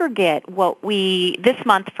aggregate, this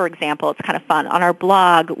month, for example, it's kind of fun. On our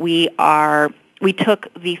blog, we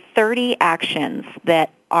took the 30 actions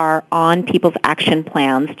that are on people's action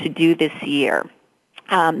plans to do this year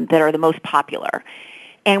that are the most popular.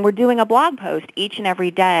 And we're doing a blog post each and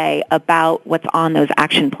every day about what's on those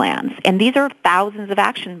action plans. And these are thousands of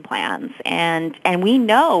action plans. And we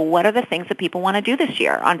know what are the things that people want to do this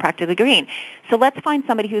year on Practically Green. So let's find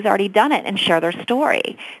somebody who's already done it and share their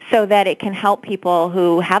story so that it can help people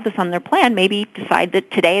who have this on their plan maybe decide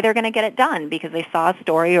that today they're going to get it done because they saw a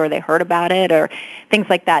story or they heard about it or things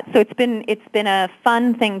like that. So it's been a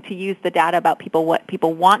fun thing to use the data about what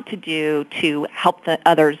people want to do to help the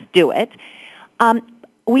others do it.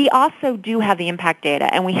 We also do have the impact data,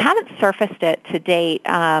 and we haven't surfaced it to date,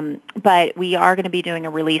 but we are going to be doing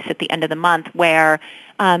a release at the end of the month where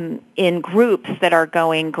in groups that are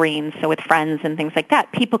going green, so with friends and things like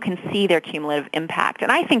that, people can see their cumulative impact.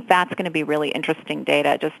 And I think that's going to be really interesting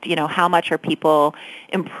data, just, how much are people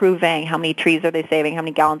improving, how many trees are they saving, how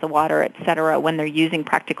many gallons of water, et cetera, when they're using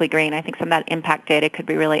Practically Green. I think some of that impact data could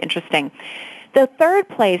be really interesting. The third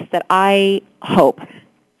place that I hope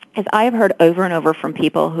is I have heard over and over from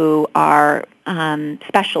people who are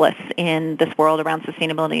specialists in this world around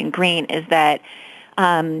sustainability and green is that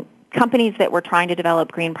companies that were trying to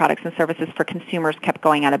develop green products and services for consumers kept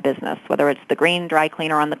going out of business, whether it's the green dry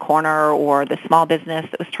cleaner on the corner or the small business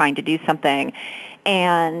that was trying to do something.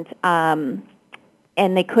 And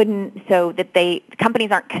they couldn't, so that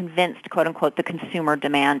companies aren't convinced, quote unquote, the consumer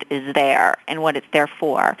demand is there and what it's there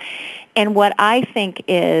for. And what I think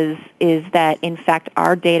is that, in fact,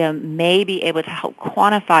 our data may be able to help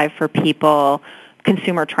quantify for people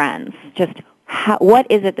consumer trends, just what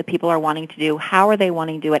is it that people are wanting to do? How are they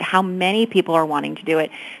wanting to do it? How many people are wanting to do it?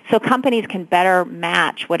 So companies can better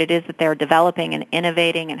match what it is that they're developing and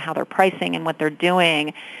innovating and how they're pricing and what they're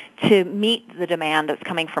doing to meet the demand that's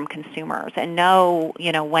coming from consumers and know,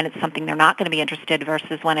 when it's something they're not going to be interested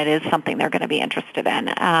versus when it is something they're going to be interested in,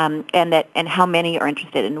 and how many are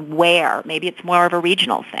interested and where. Maybe it's more of a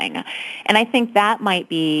regional thing. And I think that might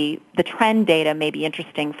be, the trend data may be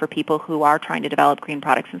interesting for people who are trying to develop green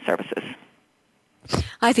products and services.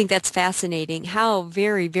 I think that's fascinating. How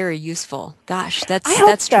very, very useful. Gosh,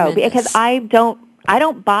 that's tremendous. Because I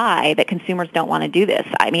don't buy that consumers don't want to do this.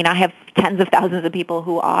 I mean, I have tens of thousands of people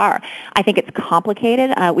who are. I think it's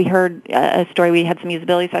complicated. We heard a story. We had some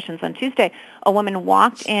usability sessions on Tuesday. A woman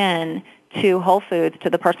walked in to Whole Foods,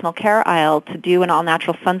 to the personal care aisle, to do an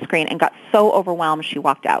all-natural sunscreen and got so overwhelmed she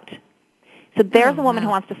walked out. So there's a woman who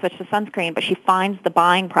wants to switch to sunscreen, but she finds the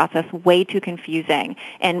buying process way too confusing.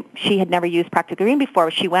 And she had never used Practically Green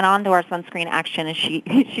before. She went on to our sunscreen action, and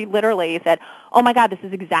she literally said, oh, my God, this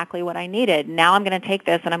is exactly what I needed. Now I'm going to take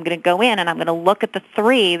this, and I'm going to go in, and I'm going to look at the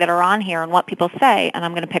 3 that are on here and what people say, and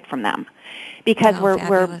I'm going to pick from them. Because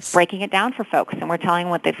we're breaking it down for folks, and we're telling them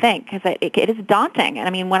what they think. Because it is daunting. And,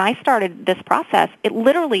 I mean, when I started this process, it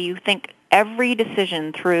literally, you think every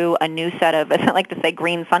decision through a new set of, I like to say,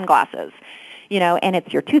 green sunglasses. And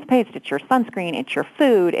it's your toothpaste, it's your sunscreen, it's your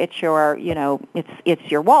food, it's your,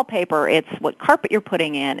 it's your wallpaper, it's what carpet you're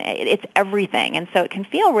putting in, it's everything. And so it can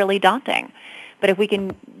feel really daunting. But if we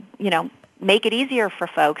can, make it easier for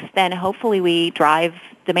folks, then hopefully we drive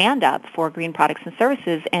demand up for green products and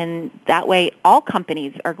services, and that way all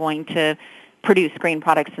companies are going to produce green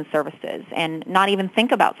products and services and not even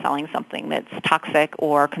think about selling something that's toxic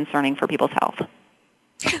or concerning for people's health.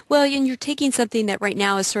 Well, and you're taking something that right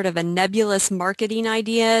now is sort of a nebulous marketing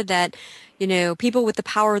idea that, people with the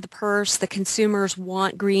power of the purse, the consumers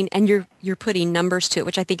want green, and you're putting numbers to it,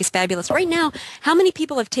 which I think is fabulous. Right now, how many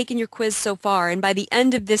people have taken your quiz so far? And by the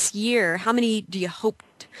end of this year, how many do you hope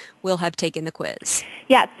will have taken the quiz?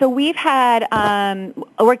 Yeah, so we've had,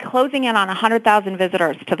 we're closing in on 100,000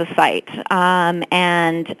 visitors to the site.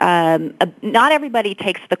 Not everybody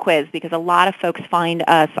takes the quiz because a lot of folks find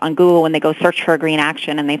us on Google when they go search for a green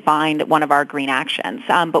action and they find one of our green actions.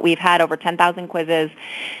 But we've had over 10,000 quizzes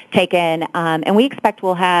taken, and we expect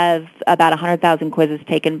we'll have about 100,000 quizzes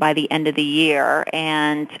taken by the end of the year.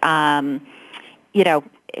 And,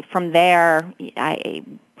 from there,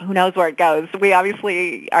 who knows where it goes. We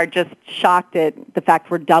obviously are just shocked at the fact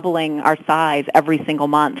we're doubling our size every single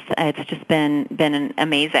month. It's just been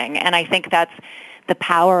amazing. And I think that's the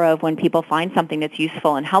power of when people find something that's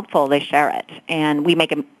useful and helpful, they share it. And we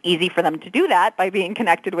make it easy for them to do that by being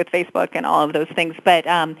connected with Facebook and all of those things. But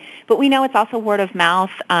we know it's also word of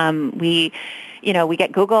mouth. We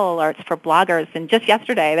get Google alerts for bloggers, and just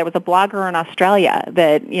yesterday there was a blogger in Australia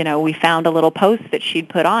that, we found a little post that she'd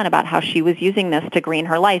put on about how she was using this to green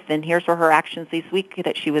her life, and here's were her actions this week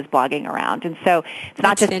that she was blogging around. And so it's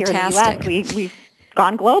not just fantastic. here in the U.S. We've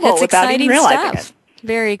gone global That's without even realizing stuff. it.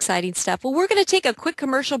 Very exciting stuff. Well, we're going to take a quick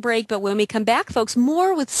commercial break, but when we come back, folks,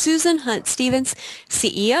 more with Susan Hunt Stevens,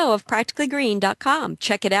 CEO of PracticallyGreen.com.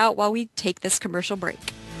 Check it out while we take this commercial break.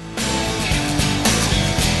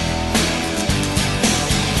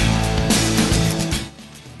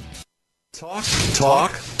 Talk.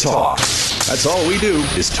 That's all we do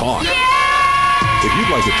is talk. If you'd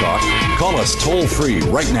like to talk, call us toll-free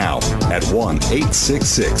right now at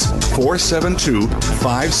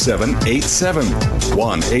 1-866-472-5787.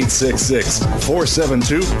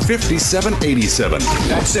 1-866-472-5787.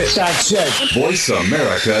 That's it.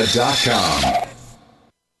 VoiceAmerica.com.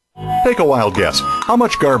 Take a wild guess. How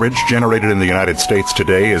much garbage generated in the United States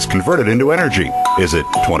today is converted into energy? Is it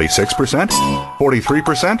 26%,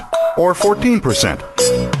 43%, or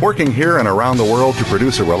 14%? Working here and around the world to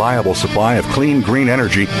produce a reliable supply of clean, green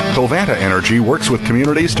energy, Covanta Energy works with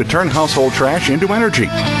communities to turn household trash into energy.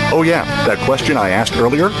 Oh yeah, that question I asked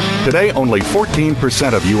earlier? Today, only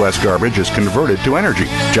 14% of U.S. garbage is converted to energy.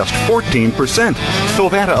 Just 14%.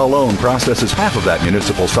 Covanta alone processes half of that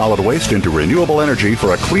municipal solid waste into renewable energy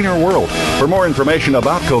for a cleaner world. For more information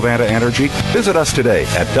about Covanta Energy, visit us today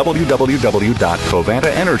at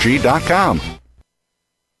www.covantaenergy.com.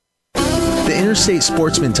 The Interstate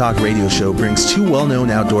Sportsman Talk radio show brings two well-known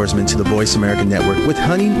outdoorsmen to the Voice America Network with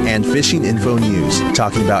hunting and fishing info news,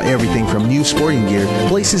 talking about everything from new sporting gear,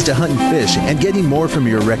 places to hunt and fish, and getting more from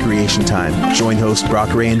your recreation time. Join hosts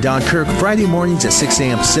Brock Ray and Don Kirk Friday mornings at 6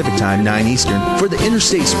 a.m. Pacific Time, 9 Eastern, for the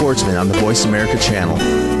Interstate Sportsman on the Voice America channel.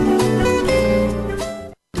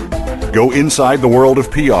 Go inside the world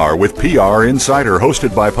of PR with PR Insider,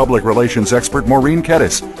 hosted by public relations expert Maureen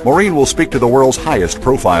Kettis. Maureen will speak to the world's highest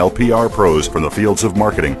profile PR pros from the fields of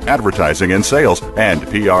marketing, advertising, and sales. And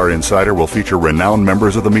PR Insider will feature renowned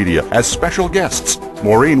members of the media as special guests.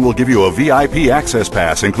 Maureen will give you a VIP access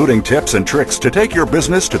pass, including tips and tricks to take your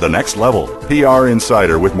business to the next level. PR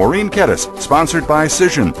Insider with Maureen Kettis, sponsored by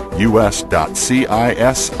Cision,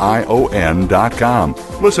 us.cision.com.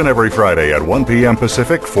 Listen every Friday at 1 p.m.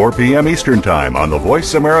 Pacific, 4 p.m. Eastern Time on the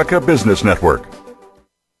Voice America Business Network.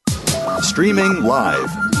 Streaming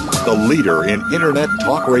live, the leader in Internet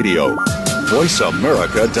talk radio,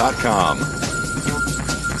 voiceamerica.com.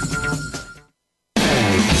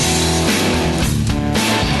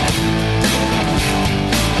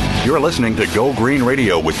 You're listening to Go Green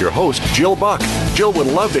Radio with your host, Jill Buck. Jill would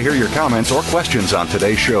love to hear your comments or questions on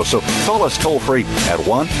today's show, so call us toll-free at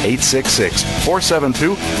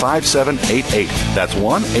 1-866-472-5788. That's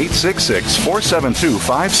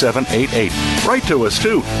 1-866-472-5788. Write to us,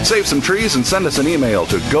 too. Save some trees and send us an email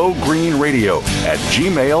to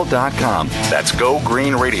gogreenradio@gmail.com. That's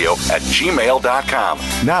gogreenradio@gmail.com.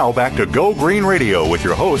 Now back to Go Green Radio with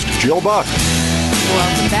your host, Jill Buck.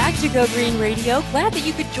 Welcome back to Go Green Radio. Glad that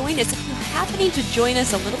you could join us. If you're happening to join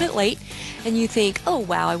us a little bit late and you think, oh,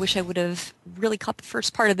 wow, I wish I would have really caught the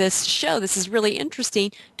first part of this show. This is really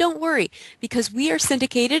interesting. Don't worry, because we are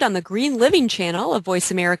syndicated on the Green Living channel of Voice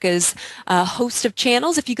America's host of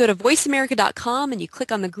channels. If you go to voiceamerica.com and you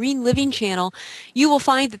click on the Green Living channel, you will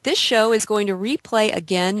find that this show is going to replay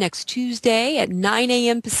again next Tuesday at 9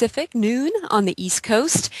 a.m. Pacific, noon on the East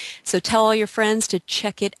Coast. So tell all your friends to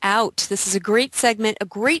check it out. This is a great segment, a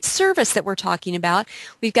great service that we're talking about.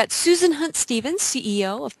 We've got Susan Hunt Stevens,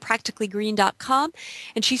 CEO of PracticallyGreen.com,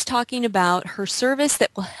 and she's talking about her service that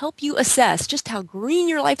will help you assess just how green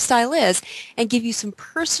your lifestyle is and give you some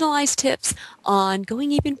personalized tips on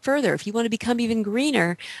going even further. If you want to become even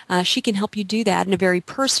greener, she can help you do that in a very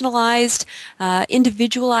personalized,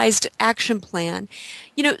 individualized action plan.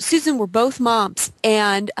 You know, Susan, we're both moms,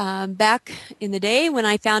 and back in the day when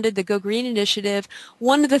I founded the Go Green Initiative,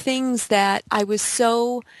 one of the things that I was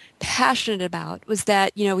so passionate about was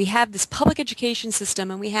that, you know, we have this public education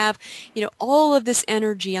system and we have, you know, all of this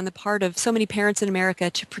energy on the part of so many parents in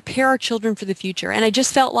America to prepare our children for the future. And I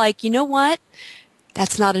just felt like, you know what?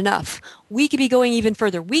 That's not enough. We could be going even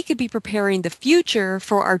further. We could be preparing the future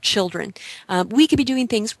for our children. We could be doing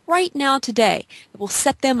things right now today that will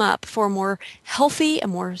set them up for a more healthy, a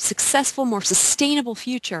more successful, more sustainable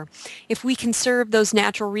future if we conserve those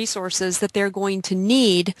natural resources that they're going to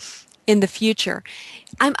need in the future.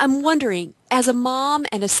 I'm wondering, as a mom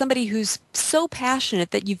and as somebody who's so passionate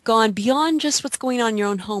that you've gone beyond just what's going on in your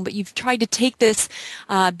own home, but you've tried to take this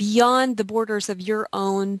beyond the borders of your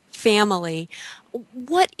own family,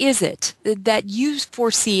 what is it that you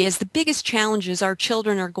foresee as the biggest challenges our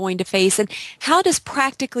children are going to face, and how does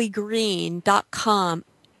practicallygreen.com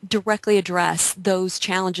directly address those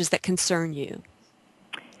challenges that concern you?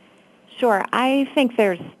 Sure. I think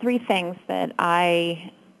there's three things that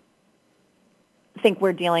I think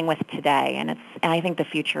we're dealing with today, and I think the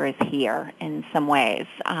future is here in some ways,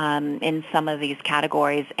 in some of these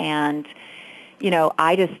categories. And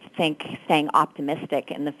I just think staying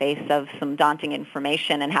optimistic in the face of some daunting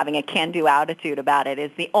information and having a can-do attitude about it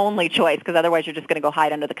is the only choice, because otherwise you're just going to go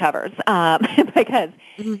hide under the covers. Because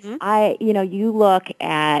you look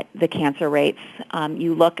at the cancer rates,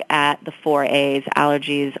 you look at the 4As,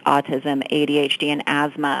 allergies, autism, ADHD, and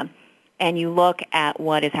asthma, and you look at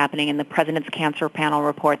what is happening in the President's Cancer Panel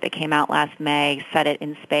report that came out last May, said it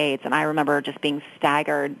in spades. And I remember just being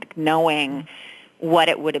staggered knowing what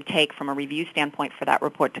it would have taken from a review standpoint for that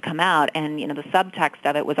report to come out. And, the subtext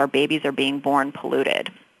of it was our babies are being born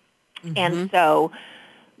polluted. Mm-hmm. And so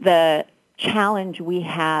the challenge we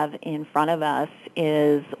have in front of us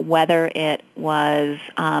is whether it was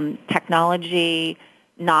technology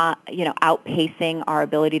not, outpacing our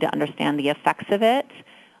ability to understand the effects of it,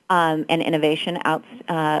 and innovation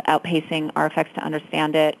outpacing our effects to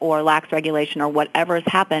understand it, or lax regulation, or whatever has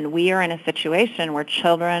happened. We are in a situation where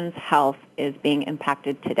children's health is being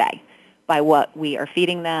impacted today by what we are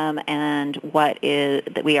feeding them and what is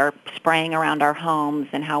that we are spraying around our homes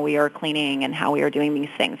and how we are cleaning and how we are doing these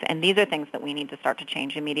things. And these are things that we need to start to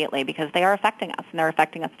change immediately, because they are affecting us, and they're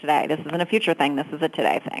affecting us today. This isn't a future thing. This is a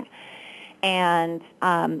today thing. And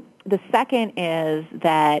the second is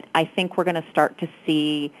that I think we're going to start to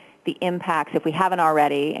see the impacts, if we haven't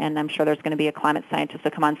already, and I'm sure there's going to be a climate scientist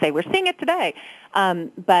to come on and say, we're seeing it today.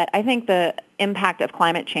 But I think the impact of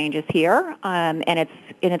climate change is here, and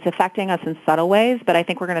it's affecting us in subtle ways, but I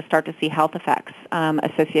think we're going to start to see health effects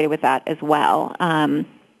associated with that as well,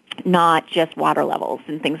 not just water levels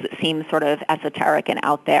and things that seem sort of esoteric and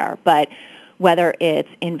out there, but whether it's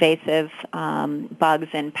invasive bugs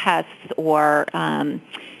and pests or,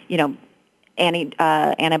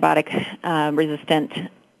 antibiotic resistant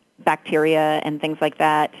bacteria and things like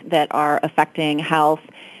that are affecting health.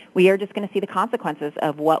 We are just going to see the consequences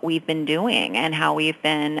of what we've been doing and how we've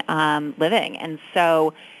been living. And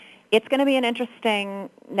so it's going to be an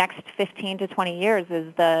interesting next 15 to 20 years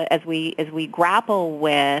as we grapple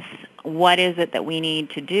with what is it that we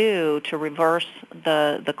need to do to reverse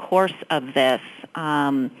the course of this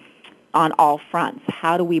on all fronts.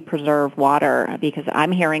 How do we preserve water? Because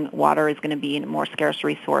I'm hearing water is going to be a more scarce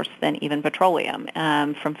resource than even petroleum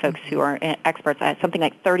from folks who are experts. Something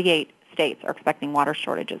like 38 states are expecting water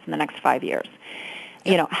shortages in the next 5 years.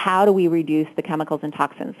 How do we reduce the chemicals and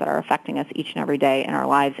toxins that are affecting us each and every day in our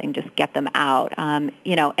lives and just get them out?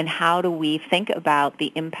 And how do we think about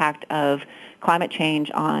the impact of climate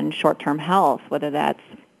change on short-term health, whether that's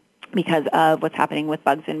because of what's happening with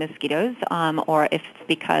bugs and mosquitoes, or if it's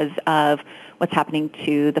because of what's happening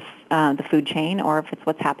to the food chain, or if it's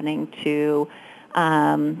what's happening to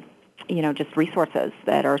just resources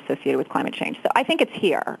that are associated with climate change. So I think it's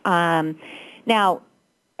here. Now,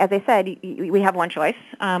 as I said, we have one choice.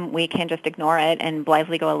 We can just ignore it and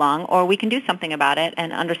blithely go along, or we can do something about it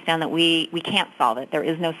and understand that we can't solve it. There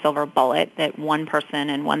is no silver bullet, that one person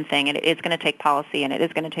and one thing. And it is going to take policy, and it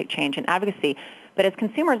is going to take change and advocacy. But as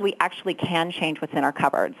consumers, we actually can change what's in our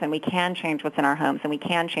cupboards, and we can change what's in our homes, and we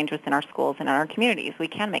can change what's in our schools and in our communities. We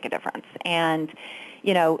can make a difference. And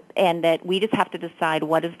that we just have to decide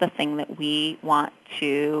what is the thing that we want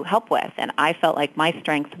to help with. And I felt like my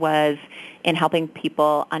strength was in helping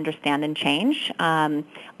people understand and change. I'm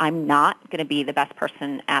not going to be the best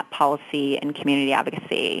person at policy and community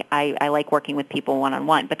advocacy. I like working with people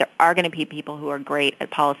one-on-one, but there are going to be people who are great at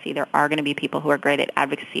policy. There are going to be people who are great at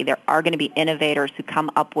advocacy. There are going to be innovators who come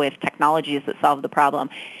up with technologies that solve the problem.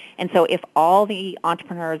 And so if all the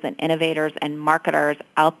entrepreneurs and innovators and marketers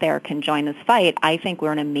out there can join this fight, I think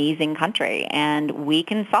we're an amazing country, and we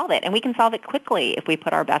can solve it. And we can solve it quickly if we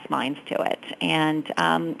put our best minds to it. And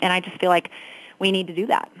I just feel like we need to do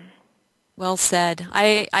that. Well said.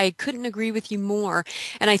 I couldn't agree with you more.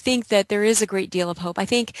 And I think that there is a great deal of hope. I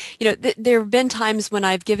think, there have been times when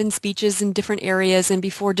I've given speeches in different areas and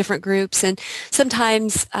before different groups, and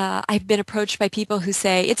sometimes I've been approached by people who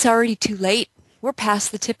say, it's already too late. We're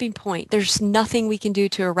past the tipping point. There's nothing we can do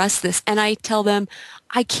to arrest this. And I tell them,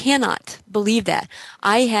 I cannot believe that.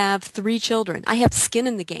 I have 3 children. I have skin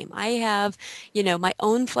in the game. I have, my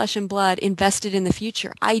own flesh and blood invested in the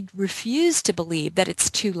future. I refuse to believe that it's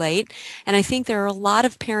too late. And I think there are a lot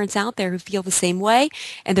of parents out there who feel the same way,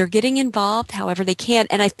 and they're getting involved however they can.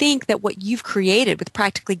 And I think that what you've created with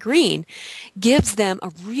Practically Green gives them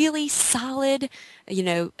a really solid,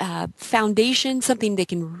 foundation, something they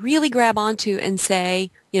can really grab onto and say,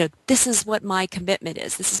 this is what my commitment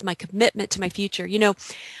is. This is my commitment to my future.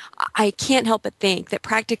 I can't help but think that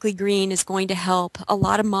Practically Green is going to help a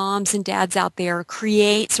lot of moms and dads out there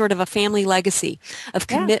create sort of a family legacy of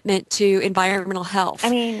commitment to environmental health. I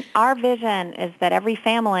mean, our vision is that every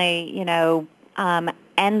family,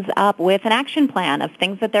 ends up with an action plan of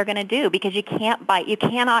things that they're going to do, because you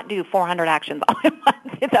cannot do 400 actions all at once.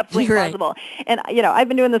 It's absolutely impossible. And, I've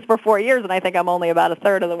been doing this for 4 years, and I think I'm only about a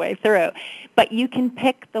third of the way through. But you can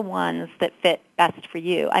pick the ones that fit best for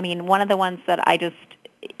you. I mean, one of the ones that I just,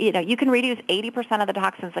 you can reduce 80% of the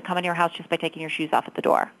toxins that come in your house just by taking your shoes off at the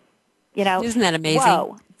door. Isn't that amazing?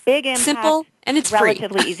 Whoa. Big impact, simple, and it's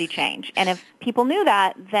relatively free. Easy change. And if people knew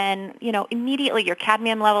that, then, immediately your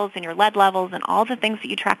cadmium levels and your lead levels and all the things that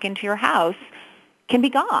you track into your house can be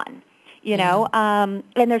gone, and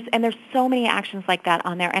there's so many actions like that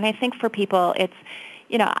on there. And I think for people, it's,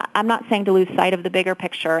 I'm not saying to lose sight of the bigger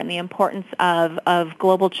picture and the importance of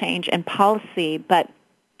global change and policy, but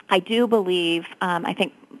I do believe, I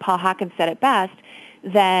think Paul Hawkins said it best,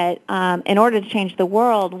 that in order to change the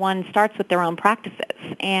world, one starts with their own practices,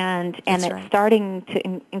 and that starting to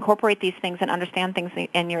incorporate these things and understand things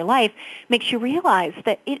in your life makes you realize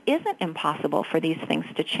that it isn't impossible for these things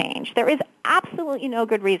to change. There is absolutely no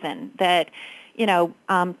good reason that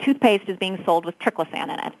toothpaste is being sold with triclosan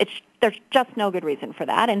in it. There's just no good reason for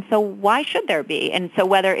that, and so why should there be? And so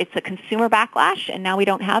whether it's a consumer backlash and now we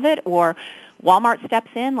don't have it, or Walmart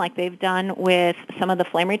steps in like they've done with some of the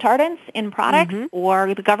flame retardants in products,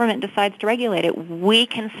 or the government decides to regulate it, we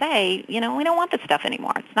can say, we don't want this stuff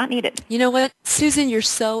anymore. It's not needed. You know what, Susan, you're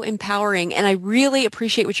so empowering, and I really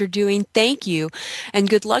appreciate what you're doing. Thank you, and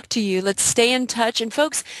good luck to you. Let's stay in touch. And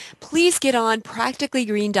folks, please get on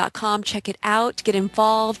practicallygreen.com. Check it out. Get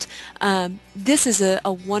involved. This is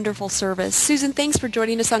a wonderful service. Susan, thanks for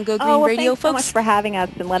joining us on Go Green Radio. Thanks so much for having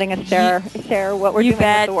us and letting us share what we're doing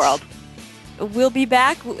with the world. We'll be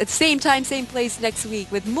back at the same time, same place next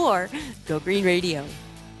week with more Go Green Radio.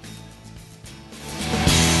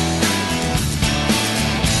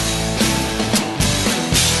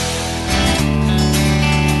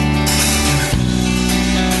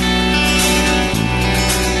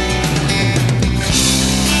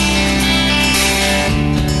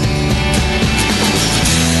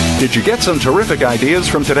 Did you get some terrific ideas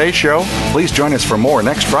from today's show? Please join us for more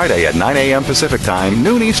next Friday at 9 a.m. Pacific Time,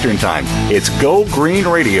 noon Eastern Time. It's Go Green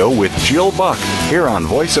Radio with Jill Buck here on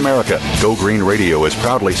Voice America. Go Green Radio is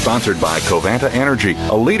proudly sponsored by Covanta Energy,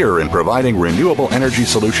 a leader in providing renewable energy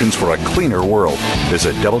solutions for a cleaner world.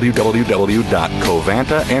 Visit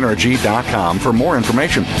www.covantaenergy.com for more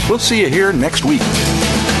information. We'll see you here next week.